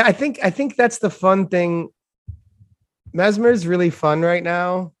 Yeah, I think that's the fun thing. Mesmer is really fun right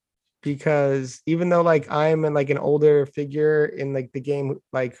now because even though like I'm in like an older figure in like the game,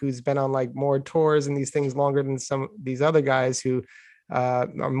 like who's been on like more tours and these things longer than some these other guys who are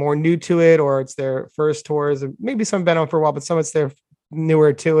more new to it, or it's their first tours, or maybe some have been on for a while, but some it's their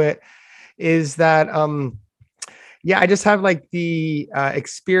newer to it, is that I just have like the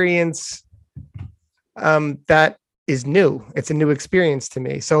experience that is new. It's a new experience to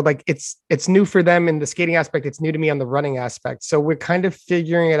me. So like it's new for them in the skating aspect. It's new to me on the running aspect. So we're kind of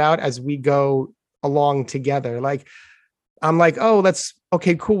figuring it out as we go along together. Like I'm like,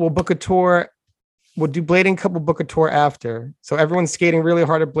 okay, cool. We'll book a tour. We'll do Bladen Cup. We'll book a tour after. So everyone's skating really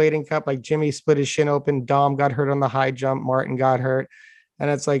hard at Bladen Cup. Like Jimmy split his shin open. Dom got hurt on the high jump. Martin got hurt. And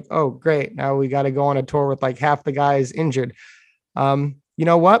it's like, oh, great. Now we got to go on a tour with like half the guys injured. You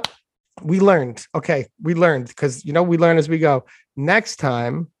know what? We learned. Okay. We learned because, we learn as we go. Next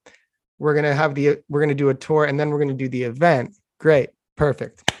time we're going to do a tour and then we're going to do the event. Great.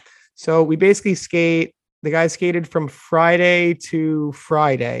 Perfect. So we basically the guys skated from Friday to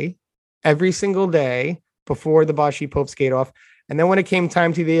Friday every single day before the Bashi Pope skate off. And then when it came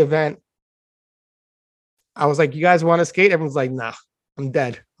time to the event, I was like, you guys want to skate? Everyone's like, nah. I'm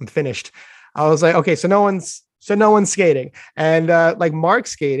dead. I'm finished. I was like, okay, so no one's skating. And like Mark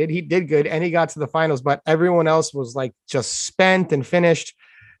skated, he did good and he got to the finals, but everyone else was like just spent and finished.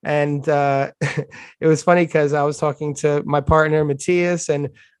 And it was funny because I was talking to my partner, Matthias, and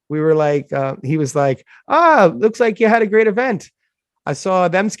we were like, he was like, looks like you had a great event. I saw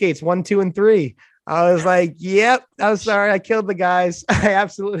them skates 1, 2, and 3. I was like, yep, I'm sorry. I killed the guys. I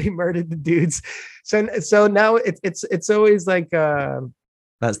absolutely murdered the dudes. So now it's always like,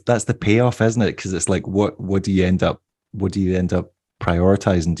 that's the payoff, isn't it? Cause it's like, what do you end up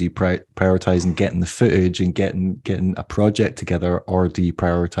prioritizing? Do you prioritize getting the footage and getting a project together, or do you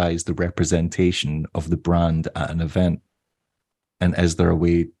prioritize the representation of the brand at an event? And is there a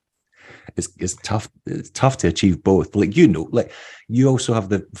way? It's tough. It's tough to achieve both. Like, like you also have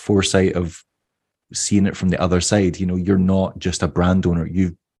the foresight of seeing it from the other side. You're not just a brand owner.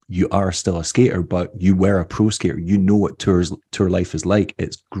 You are still a skater, but you were a pro skater. You know what tour life is like.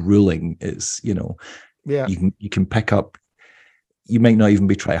 It's grueling. It's, yeah. You can pick up you might not even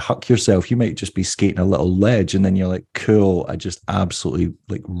be trying to huck yourself. You might just be skating a little ledge, and then you're like, cool, I just absolutely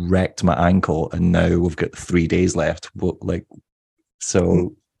like wrecked my ankle, and now we've got 3 days left. Like,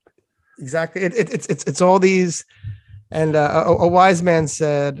 so exactly. It's all these. And a wise man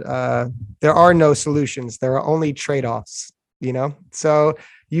said, there are no solutions. There are only trade-offs, you know? So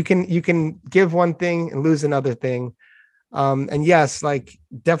you can give one thing and lose another thing. And yes, like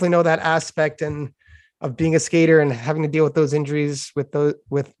definitely know that aspect and of being a skater and having to deal with those injuries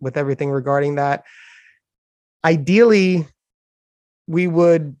with everything regarding that. Ideally, we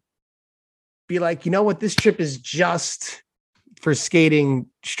would be like, you know what, this trip is just for skating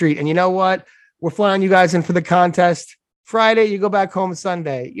street. And you know what? We're flying you guys in for the contest. Friday, you go back home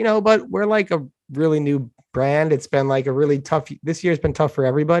Sunday, you know, but we're like a really new brand. It's been like a really tough, this year's been tough for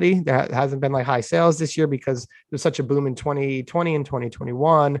everybody. There hasn't been like high sales this year because there's such a boom in 2020 and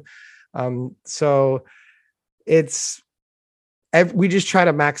 2021. So we just try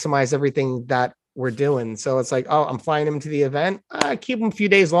to maximize everything that we're doing. So it's like, oh, I'm flying him to the event. Keep him a few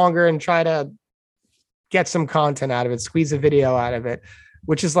days longer and try to get some content out of it, squeeze a video out of it,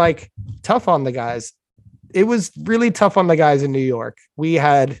 which is like tough on the guys. It was really tough on the guys in New York. We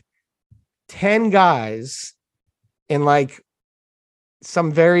had 10 guys in like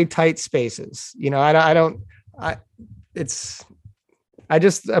some very tight spaces. You know,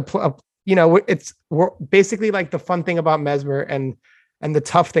 we're basically like the fun thing about Mesmer and the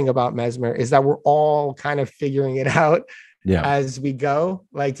tough thing about Mesmer is that we're all kind of figuring it out as we go.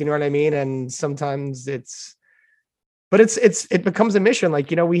 Like, do you know what I mean? And sometimes it becomes a mission.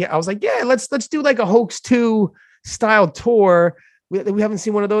 Like, you know, I was like, yeah, let's do like a Hoax 2 style tour. We haven't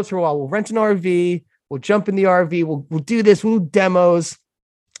seen one of those for a while. We'll rent an RV. We'll jump in the RV. We'll do this. We'll do demos.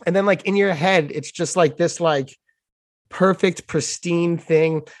 And then like in your head, it's just like this, like perfect, pristine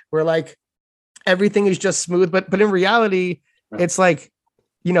thing where like everything is just smooth. But in reality, it's like,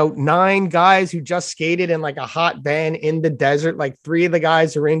 you know, 9 guys who just skated in like a hot van in the desert. Like 3 of the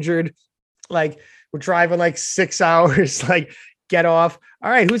guys are injured. Like, we're driving like 6 hours, like get off.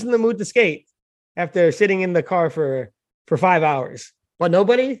 All right, who's in the mood to skate after sitting in the car for 5 hours? What,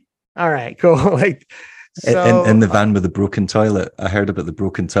 nobody? All right, cool. Like, so in the van with the broken toilet. I heard about the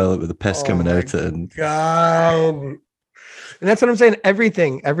broken toilet with the piss coming out. And God. And that's what I'm saying.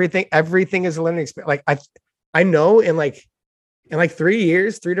 Everything is a learning experience. Like I know in 3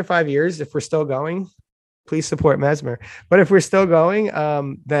 years, 3 to 5 years, if we're still going, please support Mesmer. But if we're still going,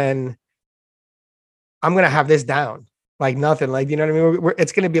 then I'm going to have this down like nothing. Like, you know what I mean?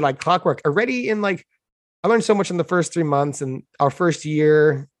 It's going to be like clockwork already I learned so much in the first 3 months, and our first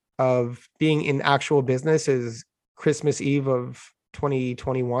year of being in actual business is Christmas Eve of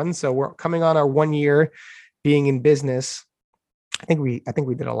 2021. So we're coming on our 1 year being in business. I think we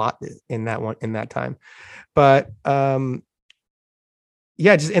did a lot in that time, but, yeah,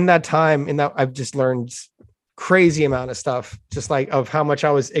 just in that time, I've just learned crazy amount of stuff, just like of how much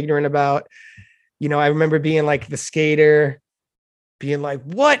I was ignorant about. You know, I remember being like the skater, being like,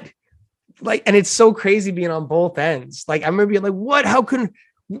 what? Like, and it's so crazy being on both ends. Like, I remember being like, what? How can,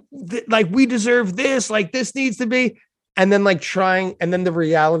 like, we deserve this? Like, this needs to be. And then like and then the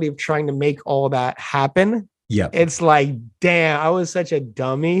reality of trying to make all that happen. Yeah. It's like, damn, I was such a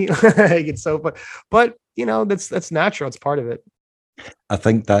dummy. Like, it's so fun. But, you know, that's natural. It's part of it. I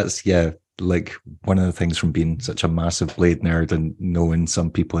think that's, like one of the things from being such a massive blade nerd and knowing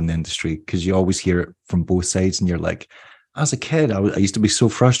some people in the industry, because you always hear it from both sides, and you're like, as a kid, I used to be so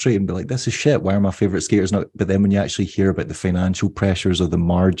frustrated and be like, this is shit. Why are my favorite skaters not? But then when you actually hear about the financial pressures or the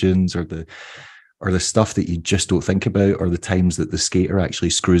margins or the stuff that you just don't think about, or the times that the skater actually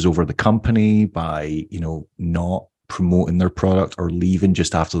screws over the company by, you know, not promoting their product or leaving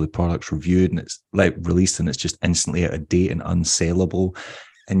just after the product's reviewed and it's like released and it's just instantly out of date and unsaleable.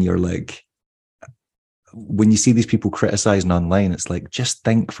 And you're like, when you see these people criticizing online, it's like, just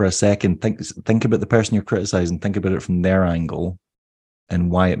think for a second, think about the person you're criticizing, think about it from their angle and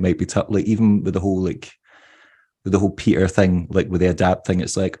why it might be tough. Like, even with the whole Peter thing, like with the Adapt thing,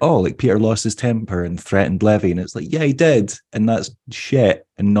 it's like, oh, like Peter lost his temper and threatened Levy, and it's like, yeah, he did, and that's shit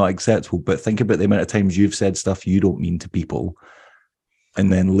and not acceptable. But think about the amount of times you've said stuff you don't mean to people,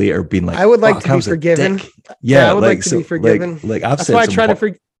 and then later being like, I would like to be forgiven. Yeah, I would like to be forgiven. Like I've that's said, why I try to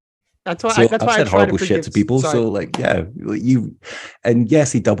forgive. That's why I've said horrible shit to people. So like, yeah, and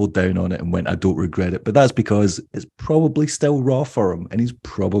yes, he doubled down on it and went, I don't regret it, but that's because it's probably still raw for him, and he's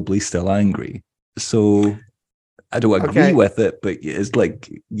probably still angry. So I don't agree with it, but it's like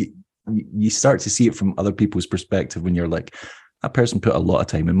you start to see it from other people's perspective when you're like, that person put a lot of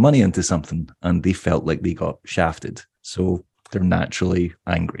time and money into something and they felt like they got shafted, so they're naturally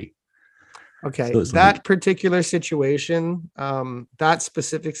angry. Okay, So it's that like, particular situation, that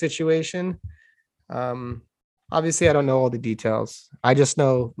specific situation, obviously I don't know all the details. I just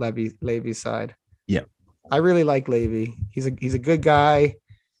know Levy's side. yeah, I really like Levy. He's a good guy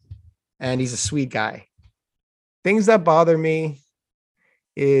and he's a sweet guy. Things that bother me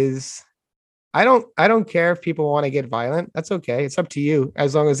is I don't care if people want to get violent. That's okay. It's up to you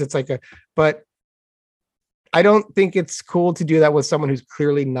as long as it's like a but I don't think it's cool to do that with someone who's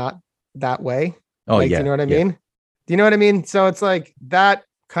clearly not that way. oh Like, do you yeah, know what I yeah. mean? Do you know what I mean? So it's like that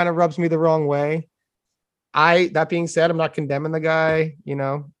kind of rubs me the wrong way. That being said, I'm not condemning the guy, you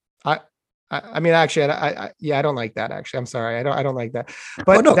know. I I mean actually yeah, I don't like that actually. I'm sorry. I don't like that. Oh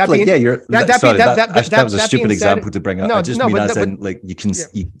But no, like yeah, you're sorry. That was a that being stupid said, example to bring up. I no, just no, mean as but in like you can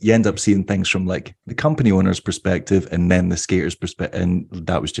yeah. you end up seeing things from like the company owner's perspective and then the skater's perspective, and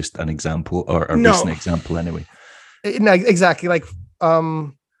that was just an example or a recent No, example anyway. no, exactly. Like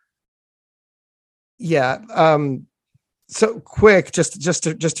yeah. So quick, just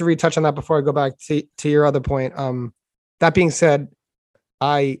to retouch on that before I go back to your other point. That being said,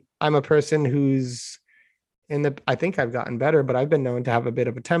 I'm a person who's I think I've gotten better, but I've been known to have a bit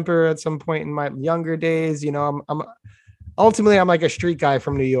of a temper at some point in my younger days. You know, I'm ultimately I'm like a street guy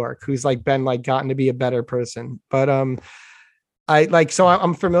from New York who's like been like gotten to be a better person. But I like so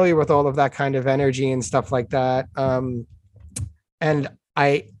I'm familiar with all of that kind of energy and stuff like that. And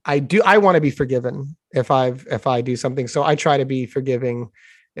I want to be forgiven if I do something. So I try to be forgiving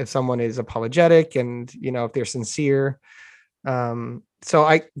if someone is apologetic and you know if they're sincere. So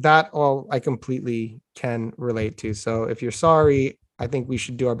I completely can relate to. So if you're sorry, I think we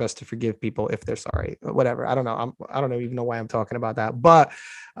should do our best to forgive people if they're sorry. Whatever. I don't know. I don't even know why I'm talking about that. But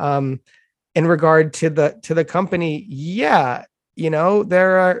in regard to the company, yeah, you know,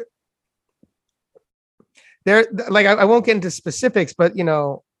 there like I won't get into specifics, but you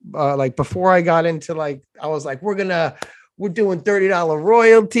know, like before I got into like I was like, we're doing $30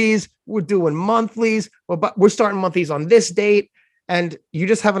 royalties, we're doing monthlies, but we're starting monthlies on this date. And you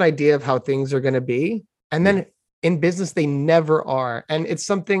just have an idea of how things are going to be. And then in business, they never are. And it's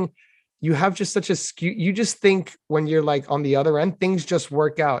something you have just such a skew. You just think when you're like on the other end, things just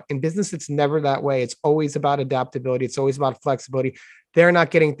work out. In business, it's never that way. It's always about adaptability. It's always about flexibility. They're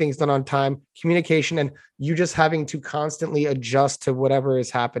not getting things done on time, communication, and you just having to constantly adjust to whatever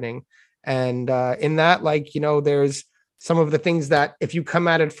is happening. And in that, like, you know, there's some of the things that if you come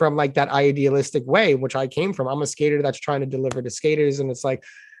at it from like that idealistic way, which I came from, I'm a skater that's trying to deliver to skaters. And it's like,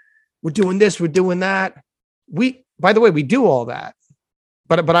 we're doing this, we're doing that. By the way, we do all that.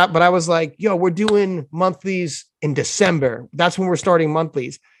 But I was like, yo, we're doing monthlies in December. That's when we're starting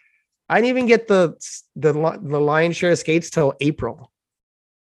monthlies. I didn't even get the lion's share of skates till April.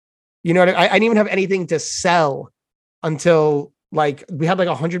 You know what I didn't even have anything to sell until like we had like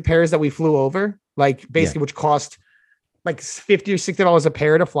 100 pairs that we flew over, like basically, which cost like $50 or $60 a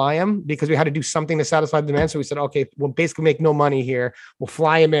pair to fly them because we had to do something to satisfy the demand. So we said, okay, we'll basically make no money here. We'll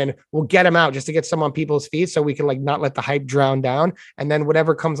fly them in. We'll get them out just to get some on people's feet so we can like not let the hype drown down. And then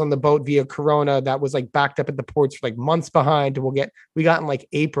whatever comes on the boat via Corona that was like backed up at the ports for like months behind, we got in like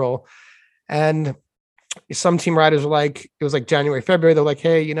April. And some team riders were like, it was like January, February. They're like,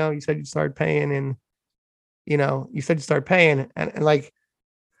 hey, you know, you said you'd start paying and, you know, you said you start paying and like,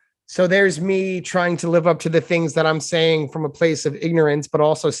 so there's me trying to live up to the things that I'm saying from a place of ignorance, but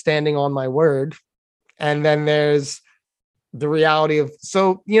also standing on my word. And then there's the reality of,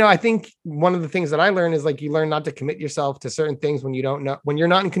 so, you know, I think one of the things that I learned is like, you learn not to commit yourself to certain things when you don't know, when you're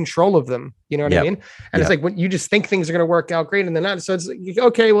not in control of them, you know what I mean? And it's like, when you just think things are going to work out great and they're not. So it's like,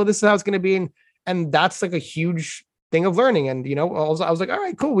 okay, well, this is how it's going to be. And that's like a huge thing of learning. And, you know, also, I was like, all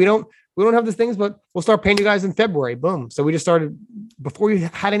right, cool. We don't have these things, but we'll start paying you guys in February. Boom. So we just started before we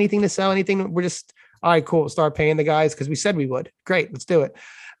had anything to sell, anything. We're just, all right, cool. Start paying the guys because we said we would. Great. Let's do it.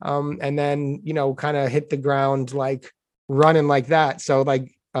 And then, you know, kind of hit the ground like running like that. So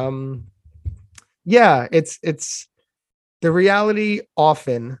like, yeah, it's the reality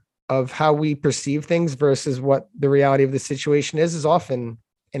often of how we perceive things versus what the reality of the situation is often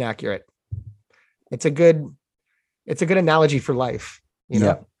inaccurate. It's a good analogy for life. You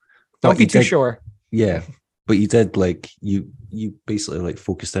know, don't be too sure. Yeah. But you did like, you basically like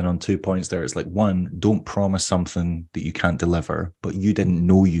focused in on 2 points there. It's like, one, don't promise something that you can't deliver, but you didn't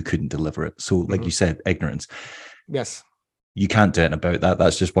know you couldn't deliver it. So like you said, ignorance. Yes. You can't do anything about that.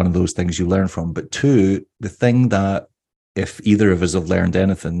 That's just one of those things you learn from. But two, the thing that if either of us have learned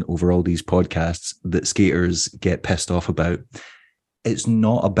anything over all these podcasts that skaters get pissed off about it's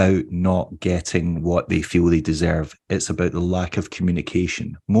not about not getting what they feel they deserve. It's about the lack of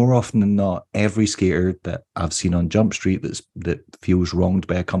communication. More often than not, every skater that I've seen on Jump Street that feels wronged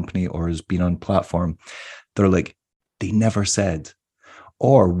by a company or has been on platform, they're like, they never said,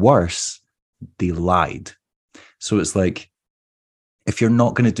 or worse, they lied. So it's like, if you're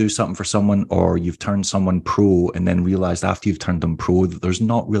not going to do something for someone, or you've turned someone pro and then realized after you've turned them pro that there's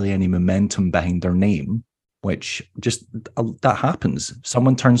not really any momentum behind their name, which just that happens.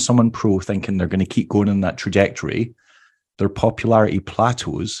 Someone turns someone pro thinking they're going to keep going in that trajectory. Their popularity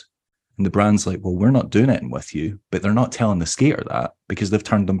plateaus, and the brand's like, well, we're not doing it with you, but they're not telling the skater that because they've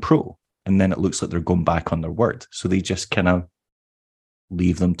turned them pro. And then it looks like they're going back on their word. So they just kind of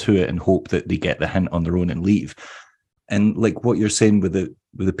leave them to it and hope that they get the hint on their own and leave. And like what you're saying with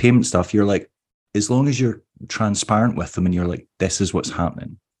the payment stuff, you're like, as long as you're transparent with them and you're like, this is what's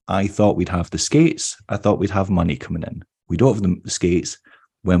happening. I thought we'd have the skates. I thought we'd have money coming in. We don't have the skates.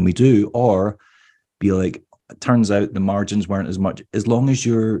 When we do, or be like, it turns out the margins weren't as much. As long as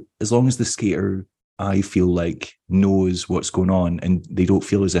the skater, I feel like, knows what's going on and they don't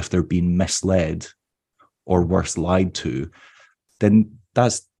feel as if they're being misled or worse, lied to, then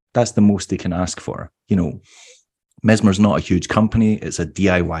that's the most they can ask for. You know, Mesmer's not a huge company. It's a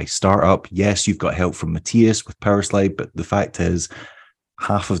DIY startup. Yes, you've got help from Matthias with Powerslide, but the fact is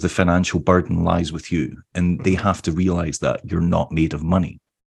half of the financial burden lies with you, and they have to realize that you're not made of money.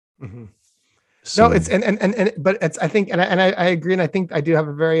 Mm-hmm. So, no, it's but it's, I think, and I agree. And I think I do have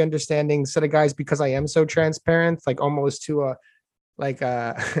a very understanding set of guys because I am so transparent, like almost to a, like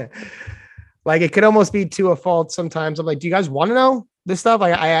it could almost be to a fault sometimes. I'm like, do you guys want to know this stuff?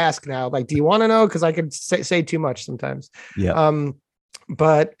 I ask now, like, do you want to know? Cause I could say too much sometimes. Yeah.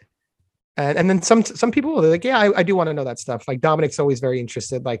 But, and then some people are like, yeah, I do want to know that stuff. Like Dominic's always very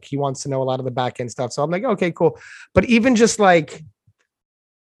interested. Like he wants to know a lot of the back end stuff. So I'm like, okay, cool. But even just like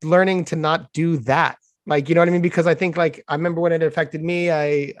learning to not do that, like, you know what I mean? Because I think like, I remember when it affected me,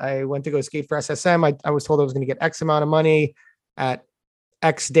 I went to go skate for SSM. I was told I was going to get X amount of money at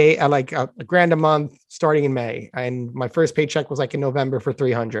X day, like a grand a month starting in May. And my first paycheck was like in November for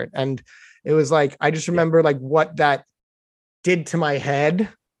 300. And it was like, I just remember like what that did to my head.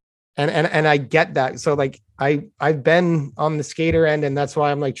 And I get that. So like, I've been on the skater end, and that's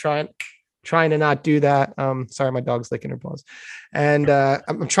why I'm like trying to not do that. Sorry, my dog's licking her paws. And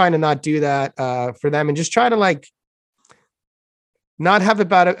I'm trying to not do that for them, and just try to like not have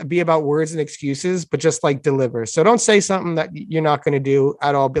be about words and excuses, but just like deliver. So don't say something that you're not going to do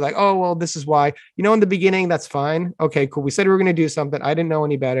at all. Be like, oh, well, this is why, you know, in the beginning, that's fine. Okay, cool. We said we were going to do something. I didn't know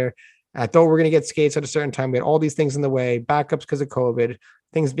any better. I thought we were going to get skates at a certain time. We had all these things in the way, backups because of COVID,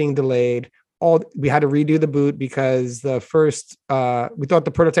 things being delayed. We had to redo the boot because the first, we thought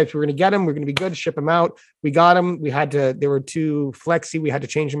the prototypes, we were going to get them. We are going to be good, ship them out. We got them. They were too flexy. We had to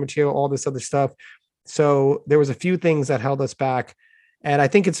change the material, all this other stuff. So there was a few things that held us back. And I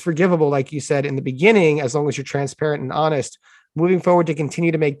think it's forgivable, like you said in the beginning, as long as you're transparent and honest. Moving forward, to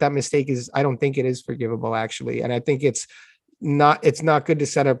continue to make that mistake I don't think it is forgivable, actually. And I think it's not good to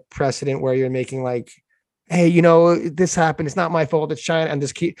set a precedent where you're making like, hey, you know, this happened. It's not my fault. It's China. And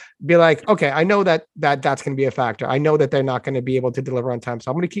just be like, okay, I know that's going to be a factor. I know that they're not going to be able to deliver on time.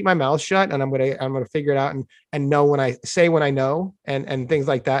 So I'm going to keep my mouth shut, and I'm going to figure it out and know when I know and things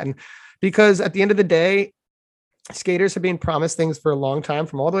like that. And because at the end of the day, skaters have been promised things for a long time,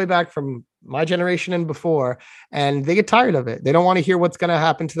 from all the way back from my generation and before, and they get tired of it. They don't want to hear what's going to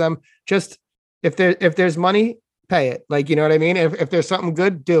happen to them. Just if there's money, pay it. Like, you know what I mean? If there's something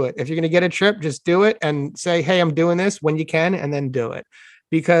good, do it. If you're going to get a trip, just do it and say, hey, I'm doing this when you can, and then do it.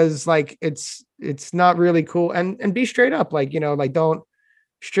 Because like, it's not really cool. And be straight up. Like, you know, like don't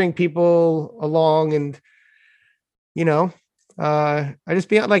string people along, and, you know, I just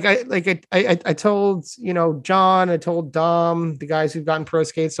be like, I told, you know, John, I told Dom, the guys who've gotten pro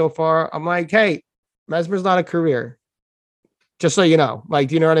skate so far, I'm like, hey, Mesmer's not a career. Just so you know, like,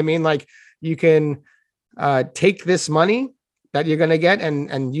 do you know what I mean? Like, you can take this money that you're going to get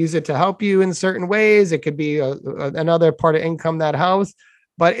and use it to help you in certain ways. It could be another part of income that helps,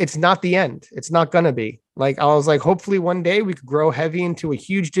 but it's not the end. It's not going to be. Like, I was like, hopefully one day we could grow heavy into a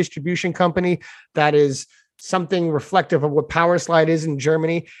huge distribution company that is something reflective of what Powerslide is in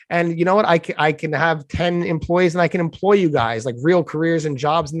Germany. And you know what? I can have 10 employees and I can employ you guys, like real careers and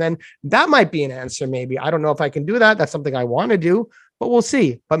jobs. And then that might be an answer. Maybe. I don't know if I can do that. That's something I want to do, but we'll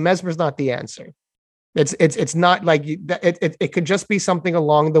see. But Mesmer's not the answer. It's not like it could just be something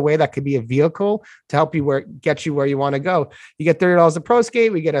along the way that could be a vehicle to help you get you where you want to go. You get $30 a pro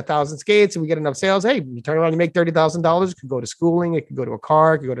skate, we get 1,000 skates, and we get enough sales. Hey, you turn around, you make $30,000. It could go to schooling, it could go to a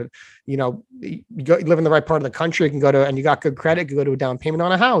car, it could go to, you live in the right part of the country, it can go to, and you got good credit, it could go to a down payment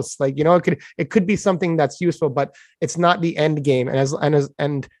on a house. Like, it could be something that's useful, but it's not the end game.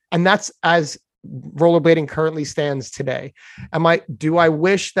 And that's as rollerblading currently stands today. Do I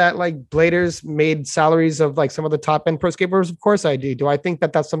wish that like bladers made salaries of like some of the top end pro skateboarders? Of course I do. Do I think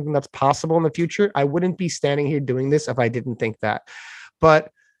that that's something that's possible in the future? I wouldn't be standing here doing this if I didn't think that.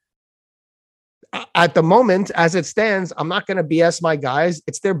 But at the moment, as it stands, I'm not going to BS my guys.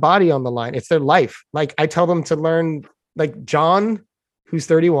 It's their body on the line. It's their life. Like I tell them to learn, like John, who's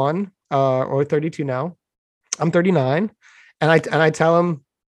 31 or 32 now. I'm 39. And I tell him,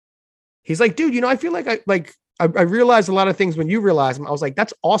 he's like, dude, I feel like I realized a lot of things when you realized them. I was like,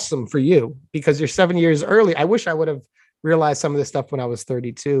 that's awesome for you because you're 7 years early. I wish I would have realized some of this stuff when I was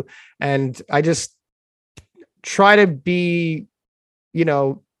 32. And I just try to be, I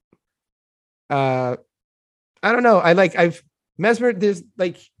don't know. I've Mesmer. There's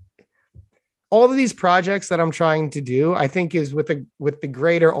like all of these projects that I'm trying to do, I think is with the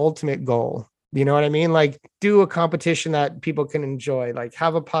greater ultimate goal. You know what I mean? Like do a competition that people can enjoy, like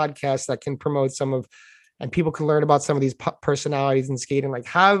have a podcast that can promote and people can learn about some of these personalities in skating, like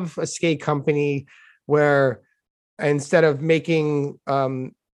have a skate company where instead of making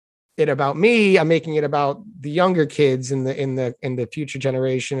it about me, I'm making it about the younger kids in the future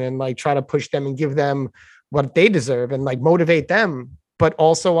generation and like try to push them and give them what they deserve and like motivate them, but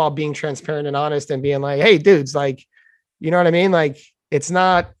also while being transparent and honest and being like, hey dudes, like, you know what I mean? Like it's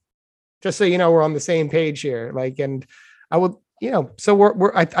not, just so we're on the same page here. Like, and I would,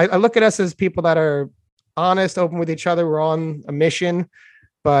 so I look at us as people that are honest, open with each other. We're on a mission,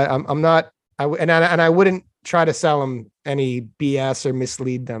 but I'm not, and I wouldn't try to sell them any BS or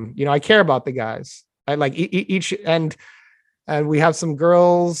mislead them. I care about the guys. I like each, and we have some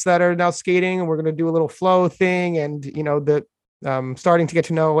girls that are now skating and we're going to do a little flow thing. And, starting to get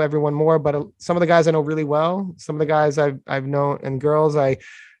to know everyone more, but some of the guys I know really well, some of the guys I've known and girls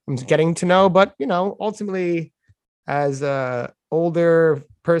I'm getting to know, but ultimately as a older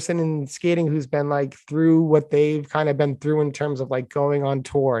person in skating who's been like through what they've kind of been through in terms of like going on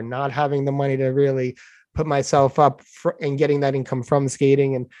tour, not having the money to really put myself up and getting that income from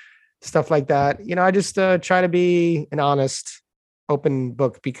skating and stuff like that. I just try to be an honest, open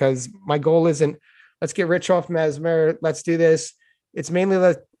book because my goal isn't let's get rich off Mesmer. Let's do this. It's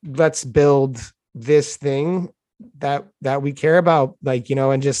mainly let's build this thing that we care about, like,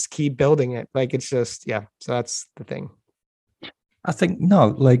 and just keep building it. Like, it's just, yeah. So that's the thing. I think, no,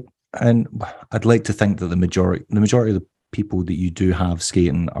 like, and I'd like to think that the majority of the people that you do have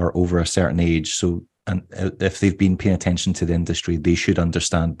skating are over a certain age. So, and if they've been paying attention to the industry, they should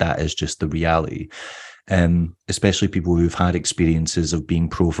understand that is just the reality. Especially people who've had experiences of being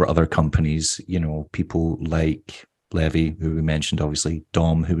pro for other companies, people like Levy, who we mentioned, obviously,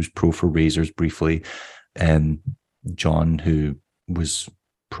 Dom, who was pro for Razors briefly, John, who was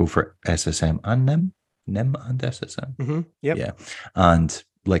pro for SSM and NIM and SSM. Mm-hmm. Yep. Yeah. And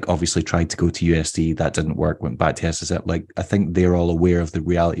like obviously tried to go to USD, that didn't work, went back to SSM. Like I think they're all aware of the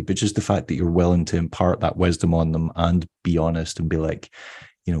reality, but just the fact that you're willing to impart that wisdom on them and be honest and be like,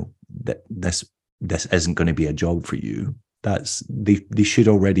 that this isn't going to be a job for you. That's they should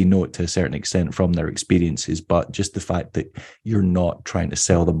already know it to a certain extent from their experiences, but just the fact that you're not trying to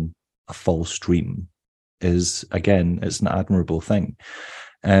sell them a false dream is, again, it's an admirable thing.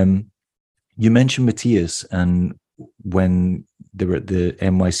 You mentioned Matthias, and when they were at the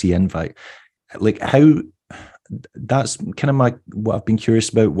NYC invite, like how that's kind of what I've been curious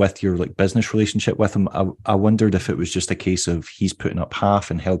about with your like business relationship with him. I wondered if it was just a case of he's putting up half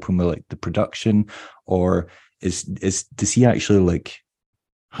and helping with like the production, or does he actually like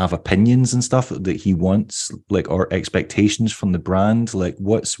have opinions and stuff that he wants, like, or expectations from the brand? Like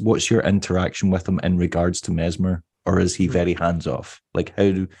what's your interaction with him in regards to Mesmer, or is he very hands off? Like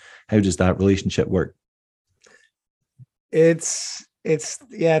how does that relationship work? It's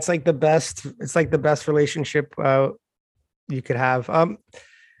like the best relationship you could have.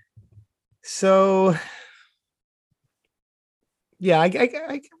 So yeah,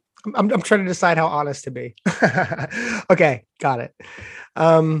 I'm trying to decide how honest to be. Okay, got it.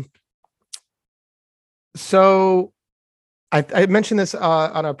 So I mentioned this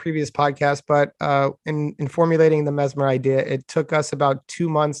on a previous podcast, but in formulating the Mesmer idea, it took us about 2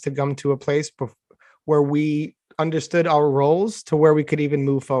 months to come to a place where we understood our roles to where we could even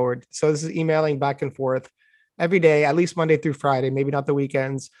move forward. So this is emailing back and forth every day, at least Monday through Friday, maybe not the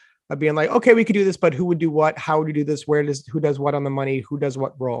weekends, of being like, okay, we could do this, but who would do what? How would you do this? Who does what on the money? Who does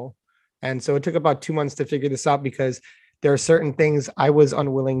what role? And so it took about 2 months to figure this out because there are certain things I was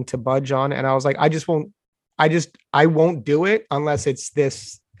unwilling to budge on. And I was like, I won't do it unless it's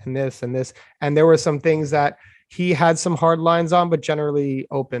this and this and this. And there were some things that he had some hard lines on, but generally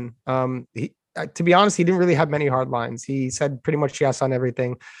open. To be honest, he didn't really have many hard lines. He said pretty much yes on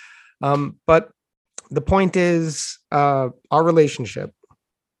everything. But the point is, our relationship.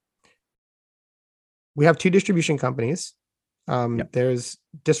 We have 2 distribution companies. There's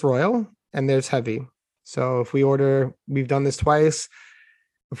Disroyal and there's Heavy. So if we order, we've done this twice.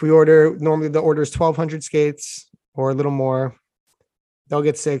 If we order, normally the order is 1,200 skates or a little more. They'll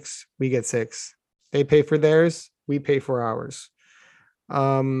get 6, we get 6. They pay for theirs, we pay for ours.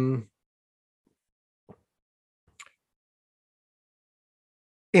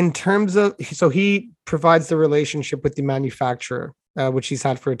 In terms of, so he provides the relationship with the manufacturer, which he's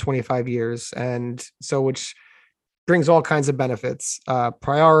had for 25 years. And so, which brings all kinds of benefits,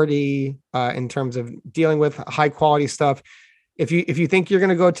 priority in terms of dealing with high quality stuff. If you think you're going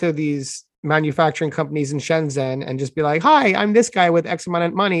to go to these manufacturing companies in Shenzhen and just be like, hi, I'm this guy with X amount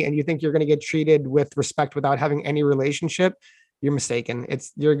of money, and you think you're going to get treated with respect without having any relationship, you're mistaken.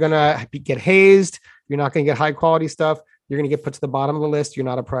 You're going to get hazed. You're not going to get high quality stuff. You're going to get put to the bottom of the list. You're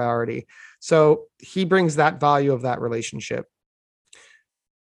not a priority. So he brings that value of that relationship.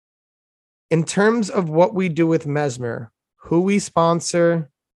 In terms of what we do with Mesmer, who we sponsor,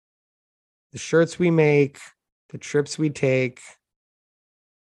 the shirts we make, the trips we take,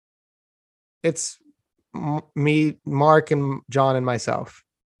 it's me, Mark, and John and myself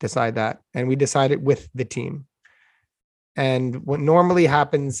decide that. And we decide it with the team. And what normally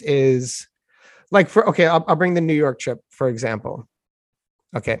happens is, like, I'll bring the New York trip, for example.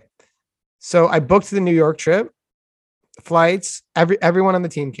 Okay. So I booked the New York trip, flights, everyone on the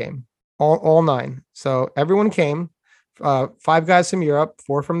team came, all 9. So everyone came, 5 guys from Europe,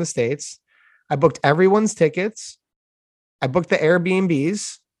 4 from the States. I booked everyone's tickets. I booked the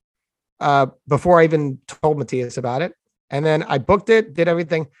Airbnbs before I even told Matthias about it. And then I booked it, did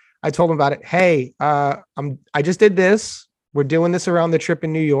everything. I told him about it. Hey, I just did this. We're doing this around the trip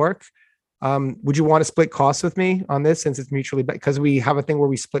in New York. Would you want to split costs with me on this, since it's mutually, because we have a thing where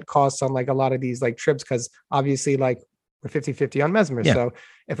we split costs on like a lot of these like trips, because obviously like we're 50-50 on Mesmer. Yeah. So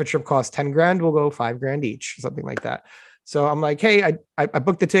if a trip costs 10 grand, we'll go 5 grand each, something like that. So I'm like, hey, I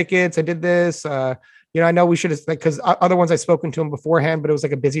booked the tickets. I did this. I know we should have, like, because other ones I've spoken to him beforehand, but it was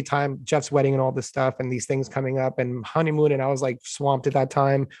like a busy time, Jeff's wedding and all this stuff and these things coming up and honeymoon. And I was like swamped at that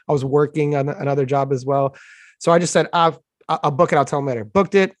time. I was working on another job as well. So I just said, I'll book it. I'll tell him later.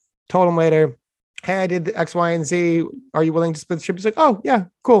 Booked it. Told him later, hey, I did the X, Y, and Z. Are you willing to split the trip? He's like, oh yeah,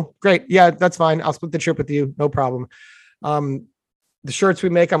 cool. Great. Yeah, that's fine. I'll split the trip with you. No problem. The shirts we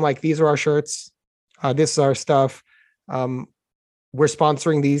make, I'm like, these are our shirts. This is our stuff. We're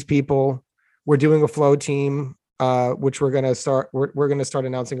sponsoring these people. We're doing a flow team, which we're going to start. We're going to start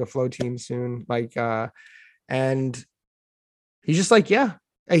announcing a flow team soon. And he's just like, yeah,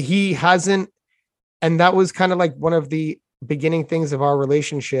 he hasn't. And that was kind of like one of the beginning things of our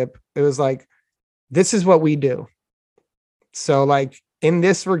relationship. It was like, this is what we do. So like in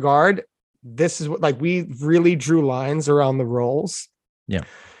this regard, this is what, like, we really drew lines around the roles. Yeah.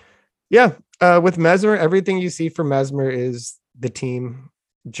 Yeah. With Mesmer, everything you see from Mesmer is the team,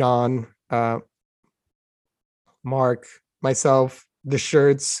 John, Mark, myself, the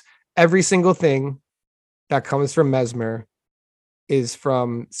shirts, every single thing that comes from Mesmer is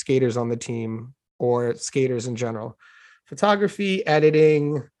from skaters on the team or skaters in general. Photography,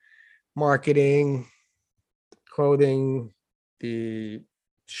 editing, marketing, clothing, the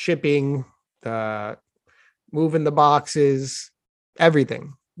shipping, the moving the boxes,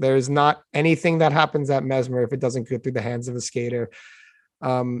 everything. There's not anything that happens at Mesmer if it doesn't go through the hands of a skater.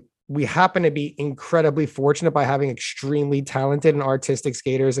 We happen to be incredibly fortunate by having extremely talented and artistic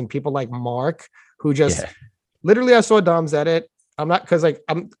skaters and people like Mark, who just literally, I saw Dom's edit. I'm not, cause like,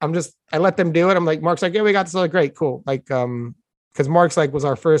 I let them do it. I'm like, Mark's like, yeah, we got this. Like, great, cool. Like, cause Mark's like was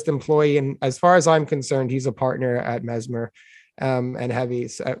our first employee. And as far as I'm concerned, he's a partner at Mesmer, and Heavy.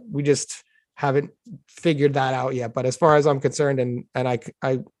 So we just haven't figured that out yet. But as far as I'm concerned, and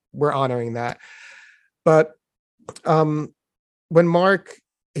we're honoring that. But, when Mark,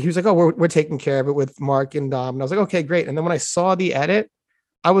 he was like, oh, we're taking care of it with Mark and Dom. And I was like, okay, great. And then when I saw the edit,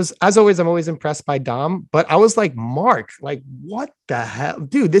 I was, as always, I'm always impressed by Dom, but I was like, Mark, like, what the hell,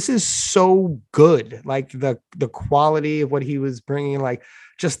 dude, this is so good. Like the quality of what he was bringing, like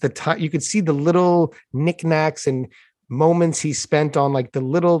just the time, you could see the little knickknacks and moments he spent on like the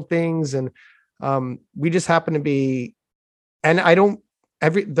little things. And we just happen to be, and I don't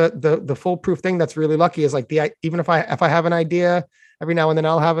the foolproof thing that's really lucky is like even if I have an idea, every now and then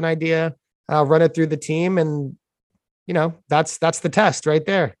I'll have an idea, I'll run it through the team, and that's the test right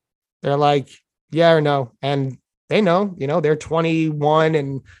there. They're like, yeah or no, and they know, they're 21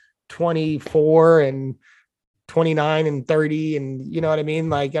 and 24 and 29 and 30, and you know what I mean,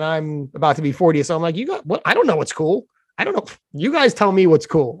 like, and I'm about to be 40, so I'm like, I don't know what's cool. I don't know. You guys tell me what's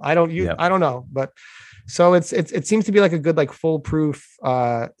cool. I don't know, but so it seems to be like a good, like, foolproof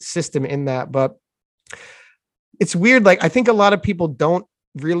system in that. But it's weird. Like, I think a lot of people don't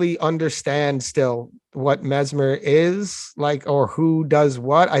really understand still what Mesmer is like, or who does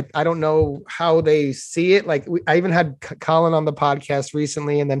what. I don't know how they see it. Like, I even had Colin on the podcast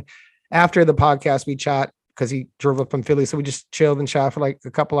recently, and then after the podcast we chat because he drove up from Philly, so we just chilled and chat for like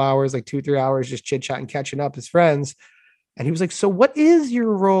a couple hours, like 2-3 hours, just chit chatting, catching up as friends. And he was like, so what is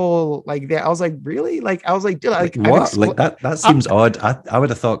your role like that? I was like, really? Like, I was like, dude, like what? Like that seems odd. I would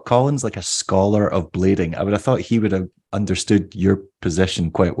have thought Colin's like a scholar of blading. I would have thought he would have understood your position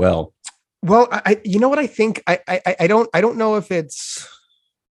quite well. Well, you know what I think? I don't know if it's,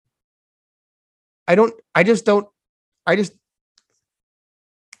 I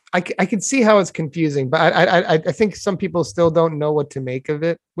can see how it's confusing, but I think some people still don't know what to make of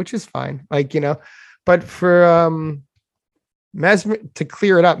it, which is fine. Like, but for, Mesmer, to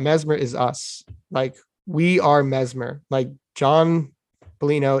clear it up, Mesmer is us. Like, we are Mesmer. Like, John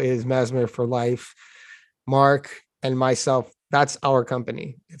Bellino is Mesmer for life. Mark and myself, that's our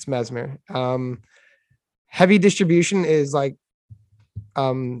company. It's Mesmer. Heavy Distribution is like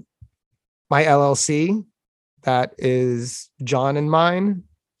my LLC. That is John and mine.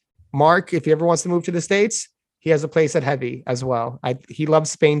 Mark, if he ever wants to move to the States, he has a place at Heavy as well. He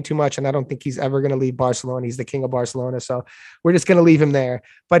loves Spain too much, and I don't think he's ever going to leave Barcelona. He's the king of Barcelona, so we're just going to leave him there.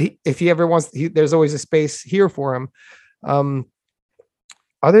 But if he ever wants, there's always a space here for him.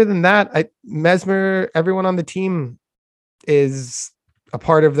 Other than that, Mesmer, everyone on the team is a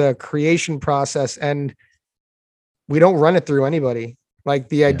part of the creation process, and we don't run it through anybody. Like,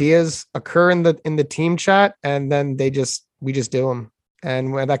 the ideas occur in the team chat, and then we just do them,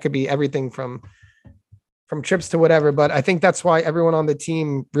 and that could be everything from trips to whatever. But I think that's why everyone on the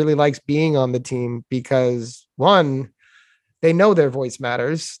team really likes being on the team, because one, they know their voice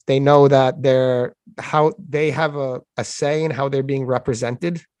matters. They know that they have a say in how they're being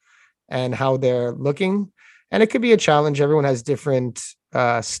represented and how they're looking. And it could be a challenge. Everyone has different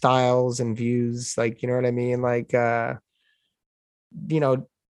styles and views. Like, you know what I mean? Like,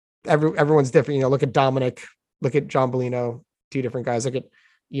 everyone's different. Look at Dominic, look at John Bellino, two different guys. Look at,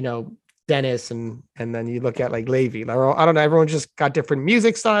 Dennis, and then you look at like Levy. I don't know. Everyone's just got different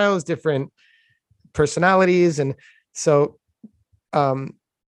music styles, different personalities, and so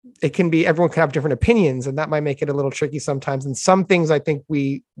it can be, everyone can have different opinions, and that might make it a little tricky sometimes. And some things I think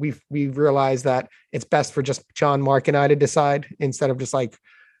we realize that it's best for just John, Mark, and I to decide, instead of just like,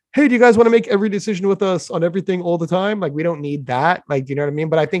 hey, do you guys want to make every decision with us on everything all the time? Like, we don't need that. Like, you know what I mean?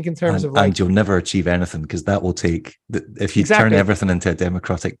 But I think in terms of like, and you'll never achieve anything, because that will take, if you turn everything into a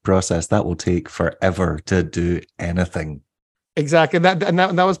democratic process, that will take forever to do anything. Exactly.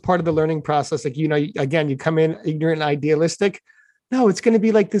 That was part of the learning process. Like, again, you come in ignorant and idealistic. No, it's going to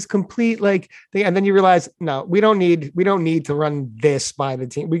be like this complete like thing. And then you realize, no, we don't need to run this by the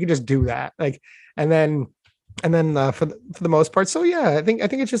team. We can just do that. Like, and then for the most part. So yeah, I think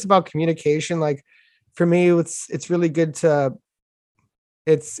it's just about communication. Like, for me, it's really good to,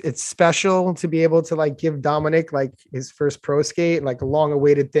 it's special to be able to like give Dominic like his first pro skate, like a long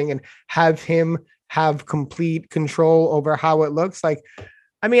awaited thing, and have him have complete control over how it looks. Like,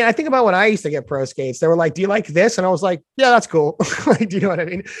 I mean, I think about when I used to get pro skates, they were like, do you like this? And I was like, yeah, that's cool. Like, do you know what I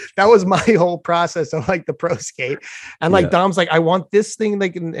mean? That was my whole process of like the pro skate. And like, Dom's like, I want this thing.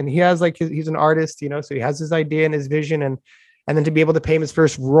 Like, and he has like, he's an artist, so he has his idea and his vision, and then to be able to pay him his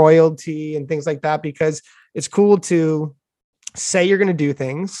first royalty and things like that, because it's cool to say you're going to do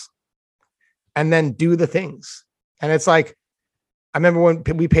things and then do the things. And it's like, I remember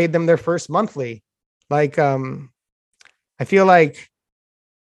when we paid them their first monthly, like, I feel like,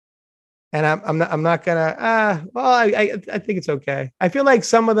 and I'm not gonna, I think it's okay. I feel like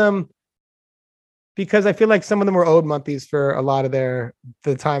some of them, because I feel like some of them were owed monthlies for a lot of the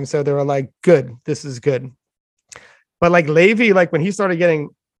time. So they were like, good, this is good. But like Levy, like when he started getting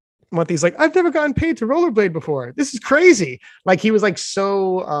monthlies, like, I've never gotten paid to rollerblade before. This is crazy. Like, he was like,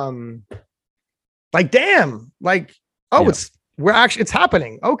 so, like, damn, like, it's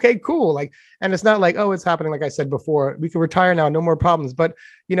happening. Okay, cool. Like, and it's not like, oh, it's happening. Like I said before, we can retire now, no more problems. But,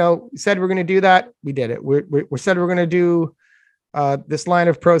 said we're going to do that. We did it. We said we're going to do this line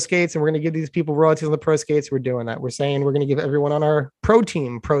of pro skates, and we're going to give these people royalties on the pro skates. We're doing that. We're saying we're going to give everyone on our pro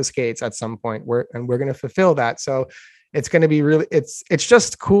team pro skates at some point. We're going to fulfill that. So it's going to be really, it's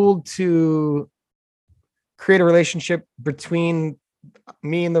just cool to create a relationship between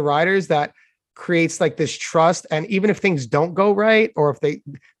me and the riders that creates like this trust. And even if things don't go right, or if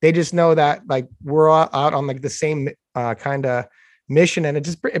they just know that like we're all out on like the same kind of mission, and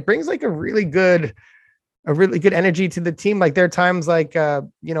it brings like a really good energy to the team. Like there are times like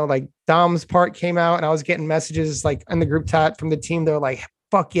like Dom's part came out and I was getting messages like in the group chat from the team. They're like,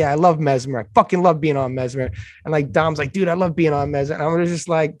 fuck yeah, I love Mesmer. I fucking love being on Mesmer. And like Dom's like, dude, I love being on Mesmer. And I was just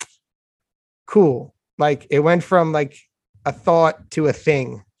like, cool. Like it went from like a thought to a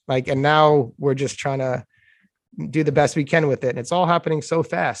thing. Like, and now we're just trying to do the best we can with it. And it's all happening so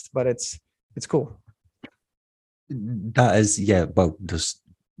fast, but it's cool. That is, yeah. Well, there's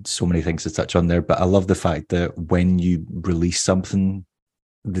so many things to touch on there, but I love the fact that when you release something,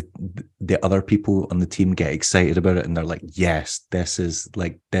 the other people on the team get excited about it, and they're like, yes, this is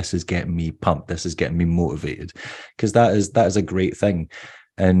getting me pumped, this is getting me motivated, because that is a great thing.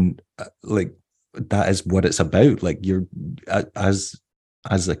 And like that is what it's about. Like you're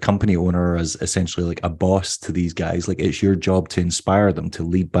as a company owner, as essentially like a boss to these guys, like it's your job to inspire them, to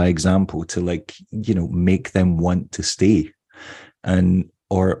lead by example, to like, make them want to stay and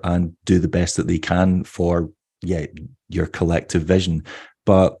do the best that they can for your collective vision.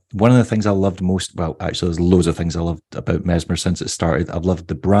 But one of the things I loved most, well, actually there's loads of things I loved about Mesmer since it started. I've loved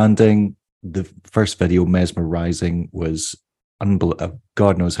the branding. The first video, Mesmer Rising, was unbelievable.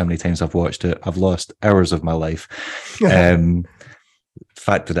 God knows how many times I've watched it. I've lost hours of my life. The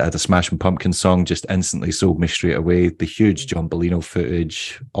fact that it had a Smashing Pumpkins song just instantly sold me straight away. The huge John Bellino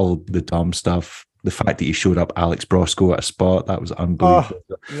footage, all the dumb stuff. The fact that he showed up Alex Brosco at a spot, that was unbelievable.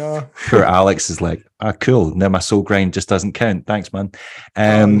 Oh, no. Poor Alex is like, cool. Now my soul grind just doesn't count. Thanks, man.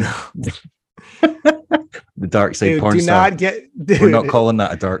 No. The dark side porn star. We're not calling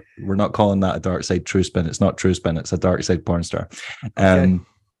that a dark side true spin. It's not true spin. It's a dark side porn star. Okay.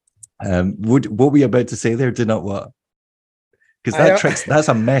 What were you about to say there? Do not what? Because that's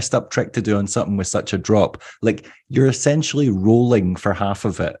a messed up trick to do on something with such a drop. Like you're essentially rolling for half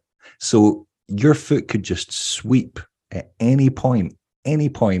of it. So your foot could just sweep at any point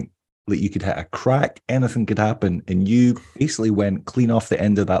that you could hit a crack, anything could happen. And you basically went clean off the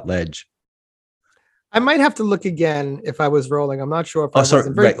end of that ledge. I might have to look again if I was rolling. I'm not sure if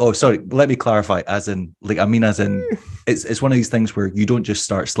right. Oh, sorry. Let me clarify. As in, it's one of these things where you don't just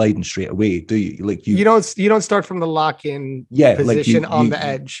start sliding straight away, do you? Like you don't start from the lock-in position on the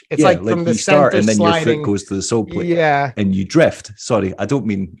edge. It's like from the start, center and then sliding. Your foot goes to the sole plate. Yeah, and you drift. Sorry, I don't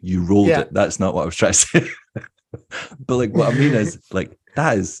mean you rolled it. That's not what I was trying to say. But like what I mean is like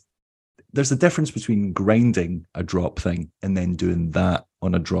there's a difference between grinding a drop thing and then doing that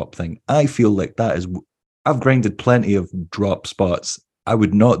on a drop thing. I feel like I've grinded plenty of drop spots. I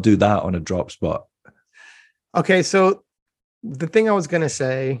would not do that on a drop spot. Okay, so the thing I was going to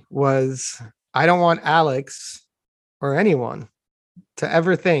say was I don't want Alex or anyone to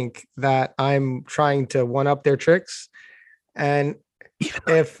ever think that I'm trying to one-up their tricks. And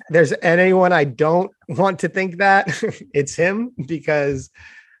if there's anyone I don't want to think that, it's him, because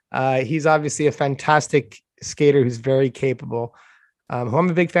he's obviously a fantastic skater who's very capable, who I'm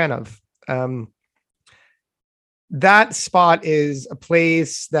a big fan of. That spot is a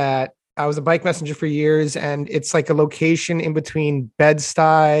place that I was a bike messenger for years, and it's like a location in between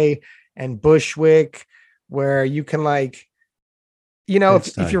Bed-Stuy and Bushwick where you can like,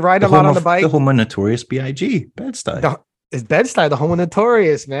 if you ride a lot on the bike. The home of Notorious B.I.G. Bed-Stuy. It's Bed-Stuy, the home of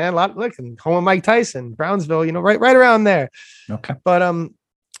Notorious, man. Home of Mike Tyson, Brownsville, right around there. Okay. But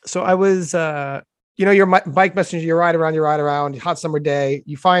so I was you're bike messenger, you ride around, hot summer day,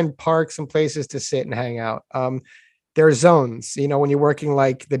 you find parks and places to sit and hang out. There are zones, when you're working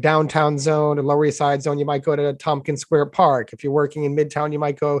like the downtown zone or Lower East Side zone, you might go to Tompkins Square Park. If you're working in Midtown, you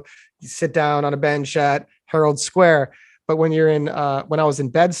might go sit down on a bench at Herald Square. But when you're when I was in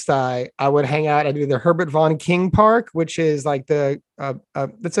Bed-Stuy, I would hang out at either Herbert Von King Park, which is like that's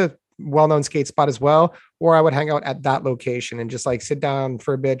a well-known skate spot as well, or I would hang out at that location and just like sit down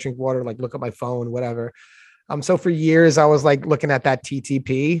for a bit, drink water, like look at my phone, whatever. So for years I was like looking at that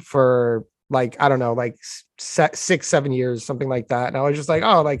TTP for like, I don't know, like 6-7 years, something like that. And I was just like,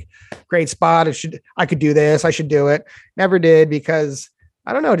 oh, like great spot. I could do this. I should do it. Never did, because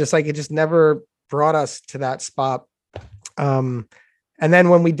I don't know, just like, it just never brought us to that spot. And then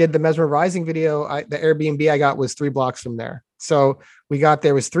when we did the Mesmer Rising video, the Airbnb I got was 3 blocks from there. So we got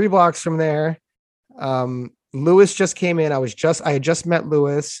there, was 3 blocks from there. Lewis just came in. I had just met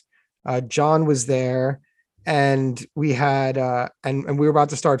Lewis. John was there. and we had and we were about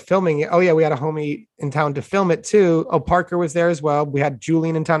to start filming it. Oh yeah, we had a homie in town to film it too. Oh, Parker was there as well. We had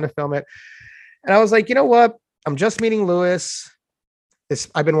Julian in town to film it. And I was like, you know what? I'm just meeting Lewis.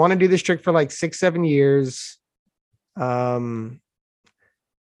 I've been wanting to do this trick for like 6-7 years. Let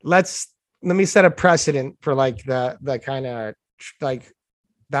me set a precedent for like the kind of like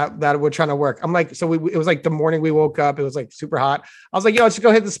that we're trying to work. I'm like, so it was like the morning we woke up, it was like super hot. I was like, yo, let's just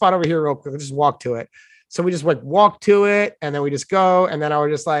go hit the spot over here real quick. Let's just walk to it. So we just like walk to it, and then we just go, and then I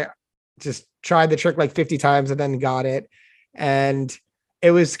was just like, just tried the trick like 50 times and then got it. And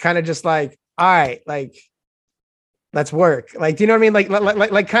it was kind of just like, all right, like let's work. Like, do you know what I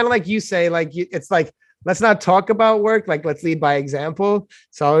mean? Like kind of like you say, like it's like, let's not talk about work, like let's lead by example.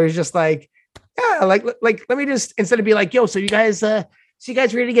 So I was just like, yeah, like let me just, instead of be like, yo, so you guys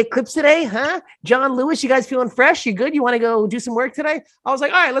ready to get clips today, huh? John Lewis, you guys feeling fresh? You good? You want to go do some work today? I was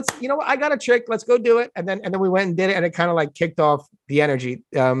like, all right, let's, you know what? I got a trick. Let's go do it. And then we went and did it, and it kind of like kicked off the energy.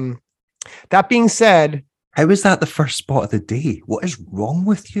 That being said, how is that the first spot of the day? What is wrong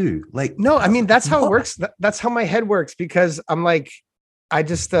with you? Like, no, I mean, that's how it works. That's how my head works, because I'm like, I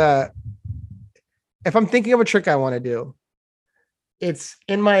just, if I'm thinking of a trick I want to do, it's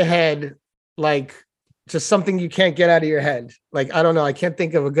in my head, like just something you can't get out of your head. Like, I don't know. I can't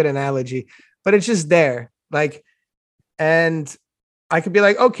think of a good analogy, but it's just there. Like, and I could be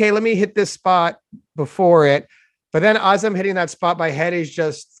like, okay, let me hit this spot before it. But then as I'm hitting that spot, my head is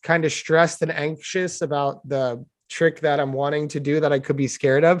just kind of stressed and anxious about the trick that I'm wanting to do that I could be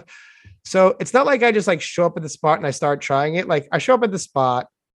scared of. So it's not like I just like show up at the spot and I start trying it. Like, I show up at the spot,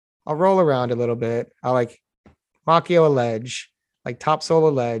 I'll roll around a little bit. I'll like Machio a ledge, like top solo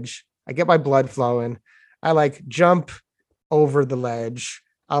ledge. I get my blood flowing. I like jump over the ledge.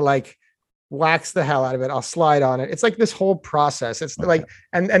 I like wax the hell out of it. I'll slide on it. It's like this whole process. It's like,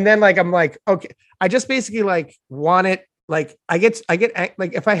 and then like, I'm like, okay, I just basically like want it. Like I get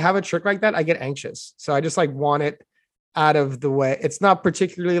like, if I have a trick like that, I get anxious. So I just like want it out of the way. It's not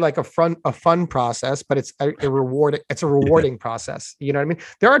particularly like a fun process, but it's a rewarding process. You know what I mean?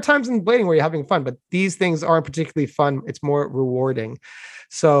 There are times in blading where you're having fun, but these things aren't particularly fun. It's more rewarding.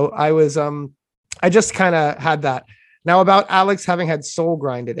 So I just kind of had that. Now about Alex having had soul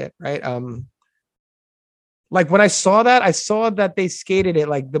grinded it, right? Like when I saw that they skated it,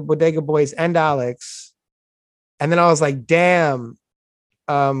 like the Bodega Boys and Alex. And then I was like, damn,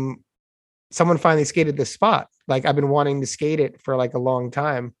 someone finally skated this spot. Like I've been wanting to skate it for like a long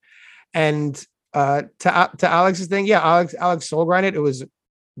time. And to Alex's thing, yeah, Alex soul grinded. It was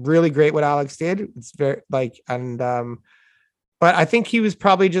really great what Alex did. It's very like, and but I think he was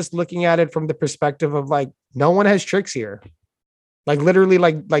probably just looking at it from the perspective of like, no one has tricks here. Like literally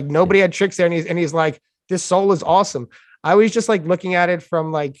like nobody had tricks there. And he's like, this soul is awesome. I was just like looking at it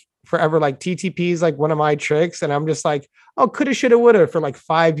from like forever, like TTP is like one of my tricks. And I'm just like, oh, coulda, shoulda, woulda for like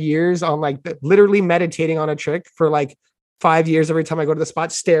 5 years on like literally meditating on a trick for like 5 years. Every time I go to the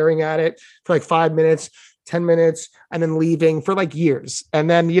spot, staring at it for like 5 minutes, 10 minutes, and then leaving for like years. And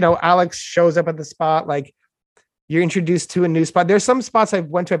then, you know, Alex shows up at the spot, like you're introduced to a new spot. There's some spots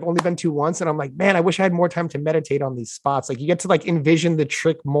I've only been to once. And I'm like, man, I wish I had more time to meditate on these spots. Like you get to like envision the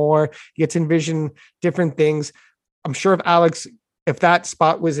trick more. You get to envision different things. I'm sure if that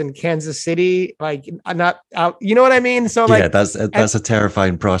spot was in Kansas City, like I'm not out, you know what I mean? So like, yeah, that's a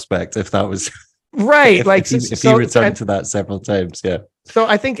terrifying prospect. If that was right. if he returned to that several times. Yeah. So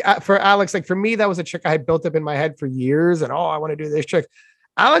I think for Alex, like for me, that was a trick I had built up in my head for years. And, I want to do this trick.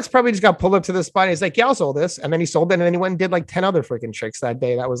 Alex probably just got pulled up to the spot. And he's like, yeah, I'll sold this. And then he sold it. And then he went and did like 10 other freaking tricks that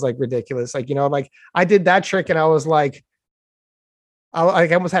day. That was like ridiculous. Like, you know, like I did that trick and I was like,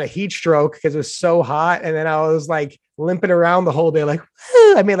 I almost had a heat stroke because it was so hot. And then I was like limping around the whole day. Like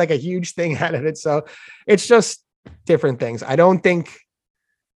I made like a huge thing out of it. So it's just different things. I don't think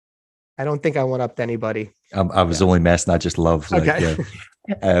I went up to anybody. I was only messing. I just love like, okay.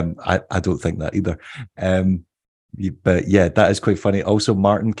 I don't think that either. But yeah, that is quite funny. Also,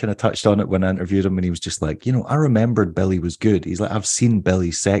 Martin kind of touched on it when I interviewed him, and he was just like, you know, I remembered Billy was good. He's like, I've seen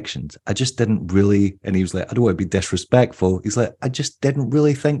Billy's sections. I just didn't really, and he was like, I don't want to be disrespectful. He's like, I just didn't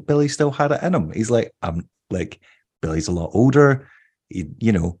really think Billy still had it in him. He's like, I'm like, Billy's a lot older.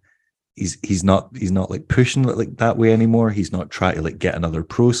 You know, he's not like pushing it like that way anymore. He's not trying to like get another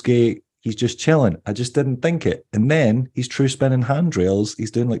pro skate. He's just chilling. I just didn't think it. And then he's true spinning handrails. He's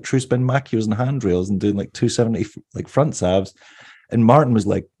doing like true spin Machios and handrails and doing like 270 like front sabs. And Martin was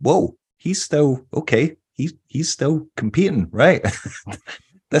like, whoa, he's still okay. He's still competing, right?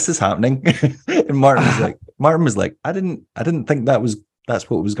 This is happening. And Martin was like, I didn't think that's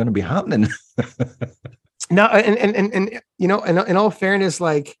what was going to be happening. No, and you know, in all fairness,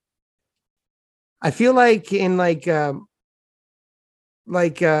 like I feel like in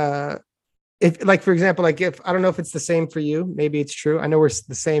if like, for example, like if I don't know if it's the same for you, maybe it's true. I know we're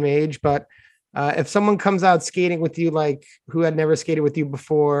the same age, but if someone comes out skating with you, like who had never skated with you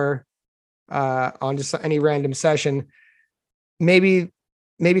before, on just any random session, maybe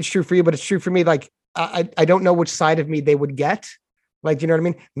it's true for you, but it's true for me. Like I don't know which side of me they would get. Like, you know what I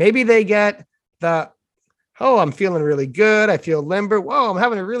mean? Maybe they get the, oh, I'm feeling really good. I feel limber. Whoa, I'm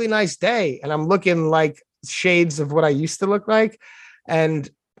having a really nice day. And I'm looking like shades of what I used to look like. And,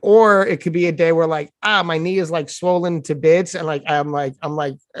 or it could be a day where like, my knee is like swollen to bits. And like, I'm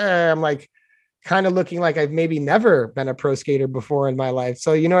like kind of looking like I've maybe never been a pro skater before in my life.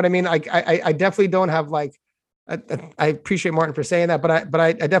 So, you know what I mean? Like, I definitely don't have like, I appreciate Martin for saying that, but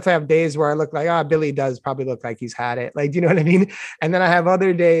I definitely have days where I look like, Billy does probably look like he's had it. Like, you know what I mean? And then I have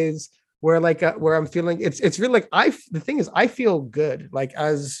other days where like, where I'm feeling it's really like the thing is I feel good. Like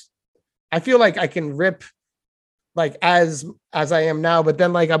as I feel like I can rip like as I am now, but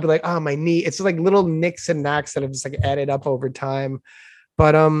then like, I'll be like, my knee, it's like little nicks and knacks that have just like added up over time.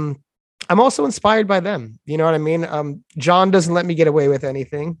 But, I'm also inspired by them. You know what I mean? John doesn't let me get away with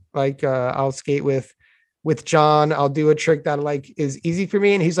anything. Like, I'll skate with John. I'll do a trick that like is easy for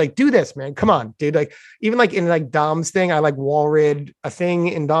me. And he's like, do this, man. Come on, dude. Like even like in like Dom's thing, I like wall rid a thing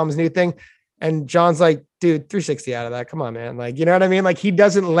in Dom's new thing. And John's like, dude, 360 out of that. Come on, man. Like, you know what I mean? Like he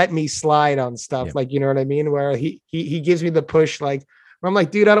doesn't let me slide on stuff. Yeah. Like, you know what I mean? Where he gives me the push, like where I'm like,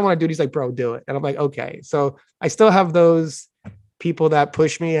 dude, I don't want to do it. He's like, bro, do it. And I'm like, okay. So I still have those people that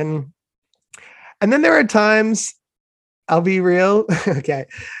push me. And then there are times, I'll be real. Okay.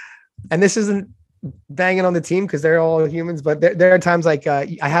 And this isn't banging on the team because they're all humans, but there are times like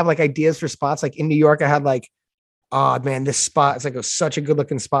I have like ideas for spots. Like in New York, I had like, oh man, this spot is like such a good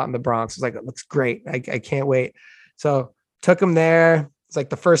looking spot in the Bronx. It's like, it looks great. I can't wait. So took them there. It's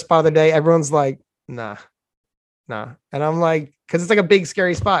like the first spot of the day. Everyone's like, nah. And I'm like, cause it's like a big,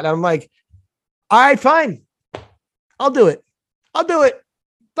 scary spot. And I'm like, all right, fine. I'll do it.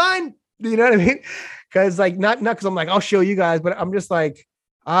 Fine. You know what I mean? Cause like, not cause I'm like, I'll show you guys, but I'm just like,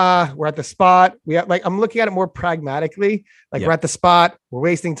 we're at the spot. We have like, I'm looking at it more pragmatically. Like we're at the spot, we're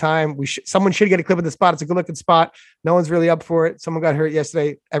wasting time. Someone should get a clip of the spot. It's a good looking spot. No one's really up for it. Someone got hurt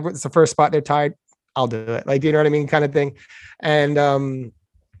yesterday. It's the first spot. They're tired. I'll do it. Like, do you know what I mean? Kind of thing. And,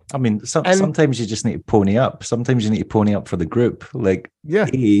 I mean, sometimes you just need to pony up. Sometimes you need to pony up for the group. Like, A,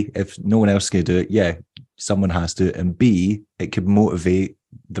 if no one else can do it, someone has to. And B, it could motivate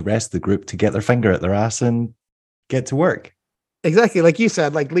the rest of the group to get their finger at their ass and get to work. Exactly. Like you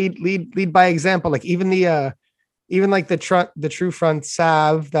said, like lead by example. Like even the True Front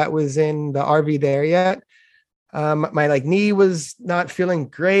salve that was in the RV there yet. My like knee was not feeling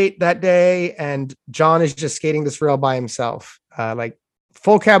great that day. And John is just skating this rail by himself. Like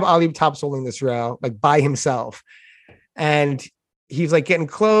full cab ollie topsoling this rail, like by himself. And he's like getting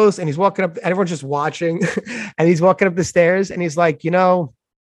close and he's walking up, everyone's just watching and he's walking up the stairs and he's like,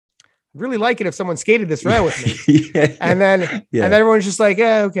 really like it if someone skated this rail with me. And then everyone's just like,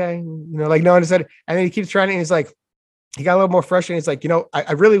 yeah, okay. Like no one said, and then he keeps trying and he's like, he got a little more frustrated. He's like,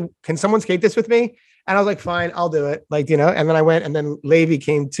 I really, can someone skate this with me? And I was like, fine, I'll do it. Like, and then I went and then Levy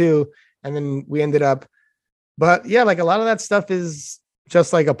came too. And then we ended up, but yeah, like a lot of that stuff is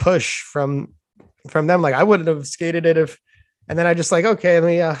just like a push from them. Like I wouldn't have skated it and then I just like, okay, let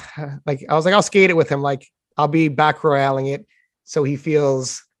me, like, I was like, I'll skate it with him. Like I'll be back royaling it. So he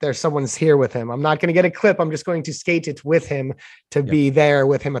feels there's someone's here with him. I'm not going to get a clip. I'm just going to skate it with him to be there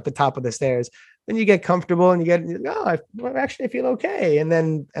with him at the top of the stairs. Then you get comfortable and you get, I feel okay. And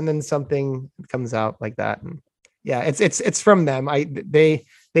then something comes out like that. And yeah, it's from them. They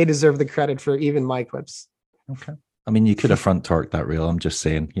deserve the credit for even my clips. Okay. I mean, you could have front torqued that reel. I'm just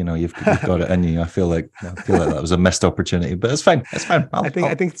saying, you've got it in you. I feel like that was a missed opportunity, but it's fine. It's fine. I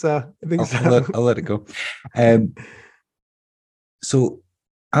think so. I'll let it go. So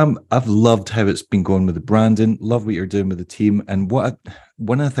I've loved how it's been going with the branding, love what you're doing with the team. And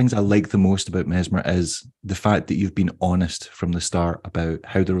one of the things I like the most about Mesmer is the fact that you've been honest from the start about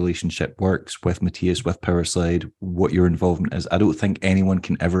how the relationship works with Matthias, with Powerslide, what your involvement is. I don't think anyone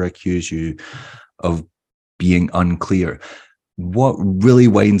can ever accuse you of being unclear. What really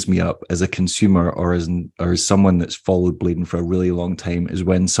winds me up as a consumer or as someone that's followed Bladen for a really long time is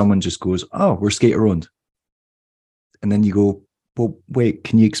when someone just goes, oh, we're skater owned. And then you go, well, wait,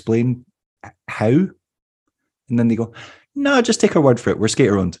 can you explain how? And then they go, no, just take our word for it. We're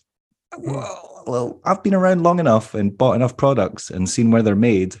skater owned. Well, I've been around long enough and bought enough products and seen where they're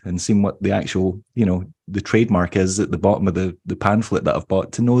made and seen what the actual, the trademark is at the bottom of the pamphlet that I've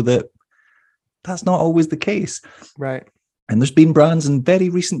bought to know that that's not always the case. Right. And there's been brands in very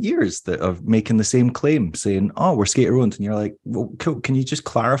recent years that are making the same claim, saying, "Oh, we're skater owned," and you're like, "Well, cool. Can you just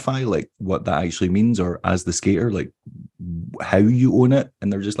clarify like what that actually means, or as the skater, like how you own it?"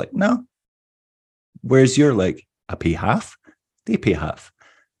 And they're just like, "No." Whereas you're like, "I pay half, they pay half.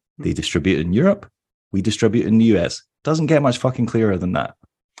 They distribute in Europe, we distribute in the US." Doesn't get much fucking clearer than that.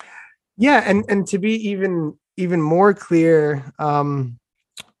 Yeah, and to be even more clear, well,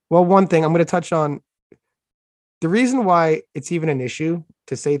 one thing I'm going to touch on. The reason why it's even an issue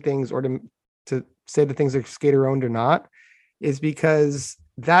to say things or to say that things are skater owned or not is because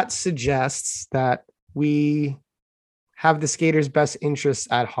that suggests that we have the skater's best interests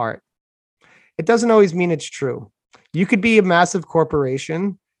at heart. It doesn't always mean it's true. You could be a massive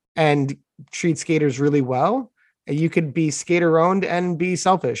corporation and treat skaters really well. And you could be skater owned and be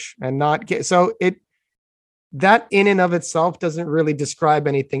selfish and not get that in and of itself doesn't really describe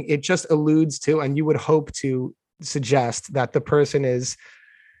anything. It just alludes to, and you would hope to suggest that the person is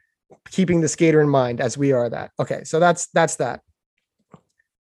keeping the skater in mind as we are that. Okay. So that's that.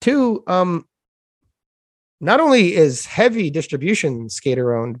 Two, not only is Heavy Distribution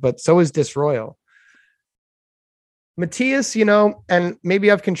skater owned, but so is Disroyal. Matthias, and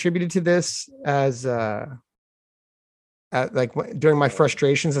maybe I've contributed to this as like during my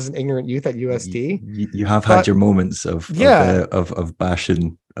frustrations as an ignorant youth at USD. You have had your moments of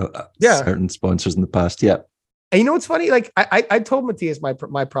bashing certain sponsors in the past. Yeah. And you know what's funny? Like I told Matthias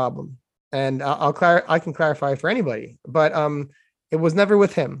my problem, and I can clarify for anybody, but it was never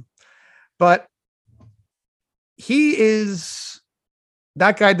with him. But that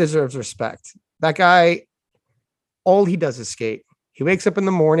guy deserves respect. That guy, all he does is skate. He wakes up in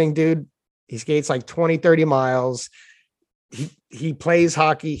the morning, dude. He skates like 20, 30 miles. He plays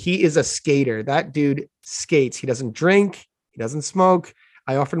hockey. He is a skater. That dude skates. He doesn't drink. He doesn't smoke.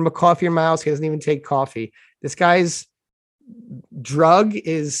 I offered him a coffee in my house. He doesn't even take coffee. This guy's drug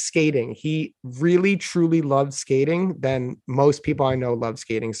is skating. He really, truly loves skating than most people I know love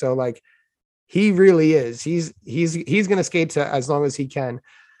skating. So like, he really is. He's going to skate to as long as he can.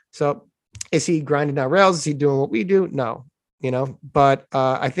 So is he grinding out rails? Is he doing what we do? No, but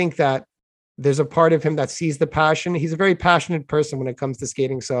I think that there's a part of him that sees the passion. He's a very passionate person when it comes to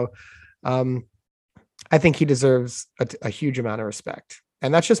skating. So I think he deserves a huge amount of respect.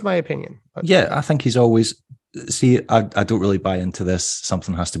 And that's just my opinion. Yeah, I think he's always... See, I don't really buy into this.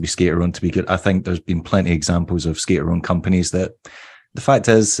 Something has to be skater-owned to be good. I think there's been plenty of examples of skater-owned companies that the fact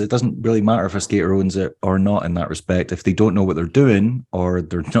is it doesn't really matter if a skater owns it or not in that respect. If they don't know what they're doing, or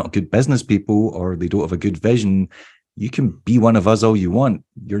they're not good business people, or they don't have a good vision, you can be one of us all you want.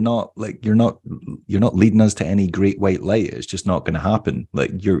 You're not leading us to any great white light. It's just not going to happen.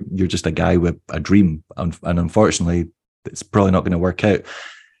 Like you're just a guy with a dream, and unfortunately, it's probably not going to work out.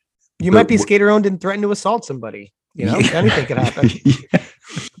 You might be skater owned and threaten to assault somebody. Anything could happen.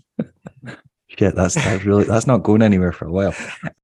 Yeah, that's not going anywhere for a while.